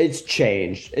has, it's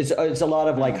changed. It's a lot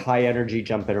of like high energy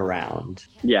jumping around.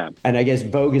 yeah, And I guess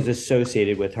Vogue is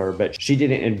associated with her, but she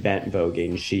didn't invent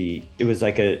voguing. It was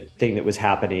like a thing that was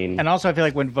happening. And also, I feel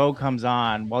like when Vogue comes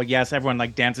on, well, yes, everyone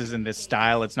like dances in this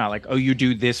style. It's not like, oh, you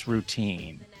do this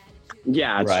routine.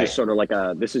 yeah. It's Right. just sort of like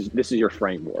this is your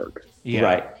framework. Yeah.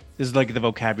 Right. This is like the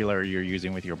vocabulary you're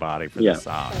using with your body for Yeah. the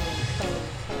song.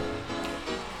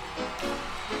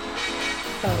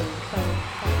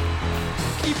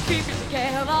 Keep it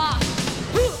together.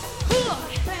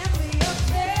 Family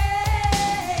affair.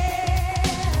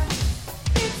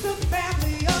 It's a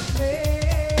family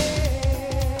affair.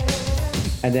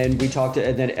 And then we talked,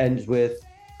 and then it ends with,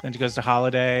 Then she goes to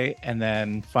Holiday, and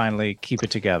then finally Keep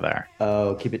It Together.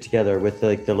 oh, keep it together with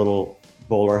like the little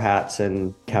bowler hats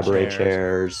and cabaret Chairs.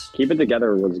 chairs. Keep It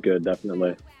Together was good,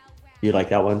 definitely. You like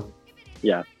that one?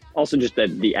 Yeah. Also, just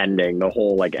the ending, the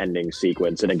whole like ending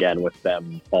sequence, and again with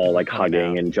them all like Coming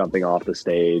hugging out. and jumping off the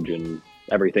stage and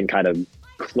everything kind of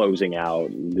closing out.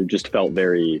 It just felt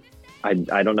very. I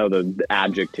don't know the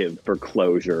adjective for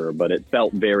closure, but it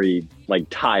felt very like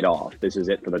tied off. This is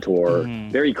it for the tour.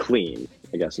 Mhm. Very clean,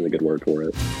 I guess is a good word for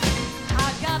it.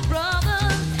 I got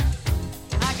brothers,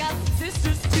 I got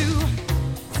sisters too.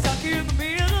 Stuck in the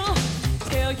middle,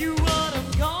 tell you what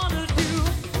I'm gonna do.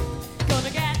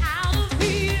 Gonna get out of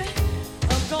here,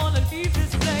 I'm gonna leave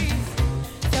this place.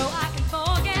 So I can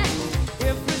forget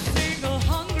every single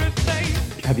hungry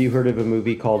face. Have you heard of a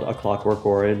movie called A Clockwork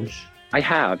Orange? I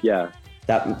have, yeah.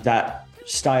 That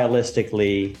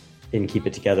stylistically in Keep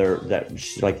It Together that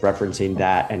she's like referencing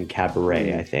that and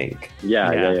Cabaret, I think.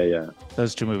 Yeah.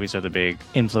 Those two movies are the big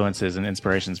influences and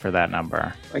inspirations for that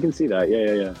number. I can see that.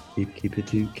 Yeah. Keep it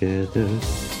together.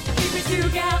 Keep it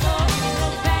together,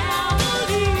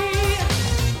 family.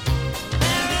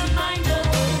 Bear in mind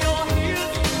you're here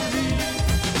to lead.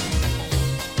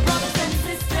 Brothers and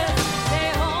sisters,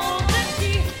 they hold the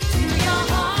key to your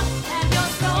heart and your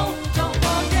soul. Don't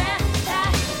forget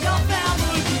that your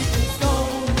family is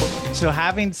gold. So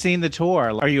having seen the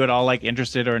tour, are you at all like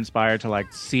interested or inspired to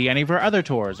like see any of her other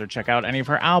tours or check out any of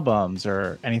her albums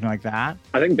or anything like that?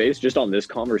 I think based just on this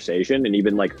conversation and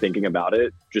even like thinking about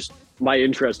it, just my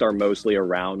interests are mostly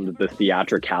around the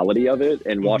theatricality of it,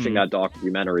 and watching that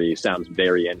documentary sounds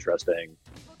very interesting.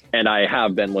 And I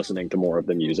have been listening to more of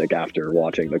the music after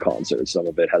watching the concert. Some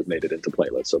of it has made it into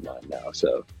playlists of mine now.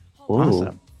 So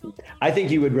Awesome. I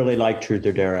think you would really like Truth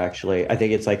or Dare, actually. I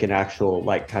think it's like an actual,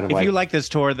 like, kind of If like. you like this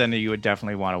tour, then you would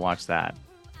definitely want to watch that.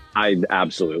 I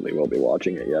absolutely will be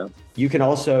watching it. Yeah. You can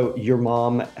also, your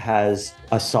mom has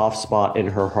a soft spot in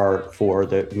her heart for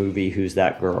the movie Who's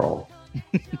That Girl?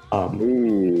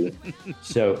 Ooh.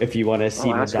 So if you want to see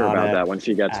I'll ask her about Madonna, that when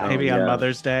she gets home. Maybe on yeah.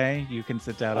 Mother's Day, you can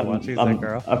sit down and watch Who's That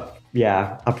Girl.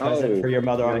 a present Oh, for your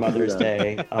mother yeah, on I can do Mother's that.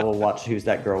 Day. I will watch Who's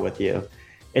That Girl with you.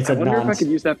 It's I a wonder if I non could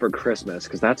use that for Christmas,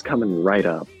 because that's coming right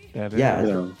up. That Yeah. is-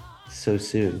 You know. so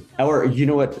soon. Or you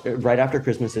know what? Right after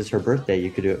Christmas is her birthday. You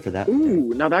could do it for that.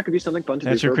 Ooh, now that could be something fun to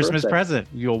That's do your for her Christmas birthday. present.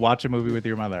 You'll watch a movie with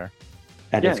your mother.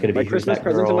 And Yeah, it's going to my be Who's Christmas That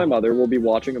present to Girl? my mother will be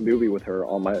watching a movie with her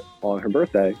on her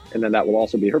birthday, and then that will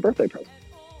also be her birthday present.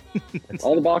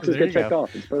 All the boxes There get you checked go.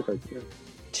 off. It's perfect. Yeah.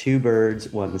 2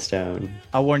 birds, 1 stone.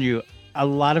 I'll warn you, a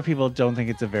lot of people don't think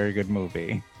it's a very good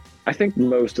movie. I think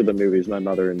most of the movies my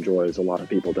mother enjoys, a lot of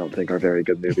people don't think are very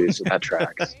good movies, so that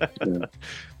tracks. Yeah.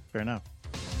 Fair enough.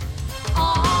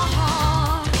 All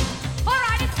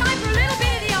right, it's time for a little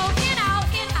video. In,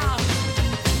 out.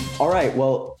 All right.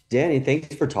 Well, Danny,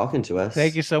 thanks for talking to us.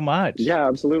 Thank you so much. Yeah,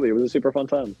 absolutely. It was a super fun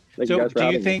time. Thank you So guys for do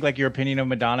having you me. think like your opinion of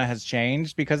Madonna has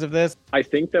changed because of this? I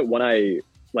think that when I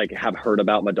like have heard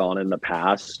about Madonna in the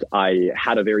past, I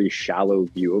had a very shallow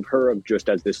view of her, of just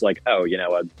as this like, oh, you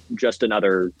know, just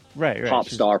another Right. pop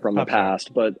She's star from the pop star.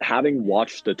 past. But having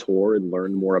watched the tour and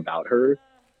learned more about her,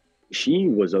 she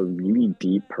was a really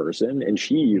deep person, and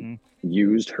she Mhm.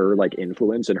 used her like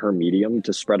influence and her medium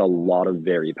to spread a lot of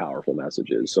very powerful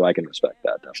messages. So I can respect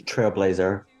that. Definitely.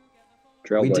 Trailblazer.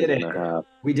 Trailblazer We did and it. a half.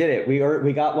 We did it. We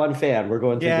got one fan. We're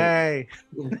going through Yay.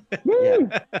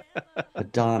 yeah.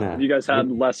 Madonna. Have you guys had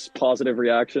less positive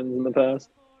reactions in the past?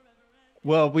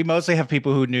 Well, we mostly have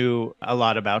people who knew a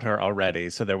lot about her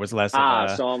already, so there was less of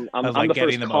a... So I'm of, I'm like, the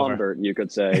getting first them over. convert, you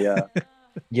could say. Yeah.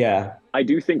 Yeah. I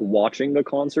do think watching the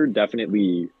concert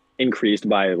definitely increased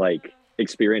my like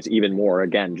experience even more,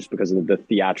 again, just because of the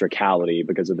theatricality,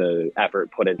 because of the effort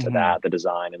put into Mhm. that, the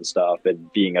design and stuff. And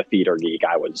being a theater geek,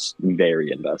 I was very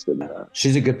invested in that.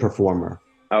 She's a good performer.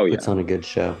 Oh yeah. Puts on a good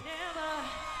show.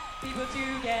 People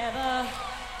together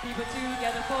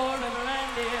forever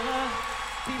and ever.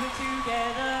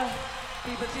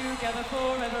 People together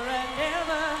forever and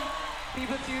ever.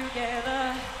 People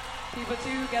together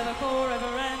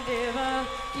forever and ever.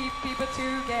 Keep people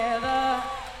together.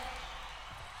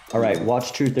 All right.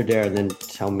 Watch Truth or Dare and then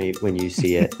tell me when you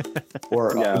see it.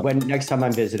 Or Yeah. when next time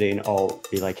I'm visiting, I'll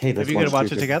be like, hey, let's Maybe you could watch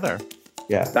Truth it or- together.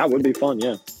 Yeah. That would be fun,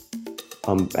 yeah.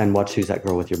 And watch Who's That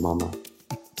Girl with your mama.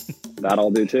 That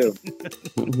I'll do too.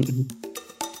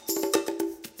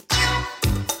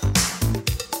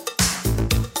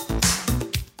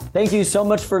 Thank you so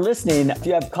much for listening. If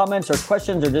you have comments or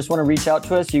questions or just want to reach out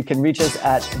to us, you can reach us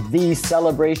at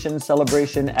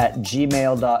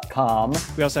thecelebration@gmail.com.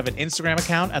 We also have an Instagram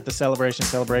account at The Celebration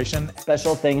Celebration.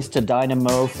 Special thanks to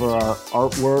Dynamo for our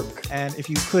artwork. And if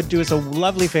you could do us a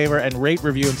lovely favor and rate,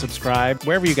 review, and subscribe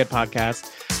wherever you get podcasts,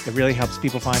 it really helps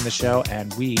people find the show,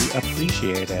 and we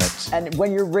appreciate it. And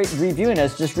when you're reviewing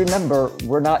us, just remember,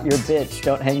 we're not your bitch.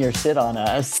 Don't hang your shit on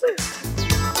us.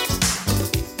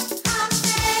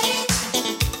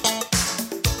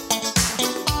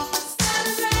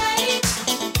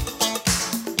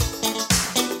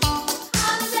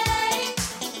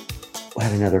 I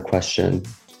had another question.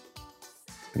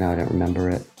 But now I don't remember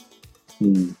it.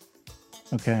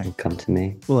 Okay, It'll come to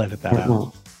me. we'll edit that Or it out.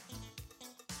 won't.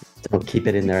 Don't keep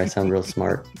it in there. I sound real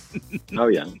smart. Oh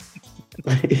yeah.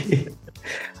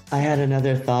 I had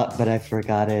another thought, but I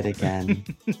forgot it again.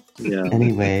 Yeah.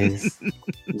 Anyways,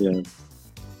 Yeah.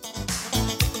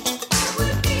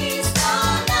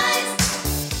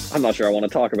 I'm not sure I want to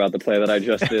talk about the play that I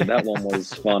just did. That one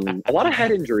was fun. A lot of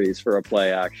head injuries for a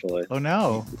play, actually. Oh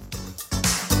no.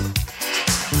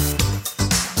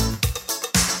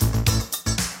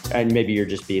 and maybe you're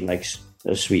just being like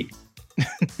a sweet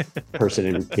person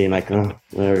and being like, oh,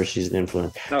 whatever, she's an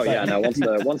influence. Oh yeah, no.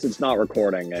 Once it's not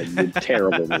recording,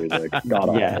 terrible music. God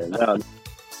awful. Yeah. No,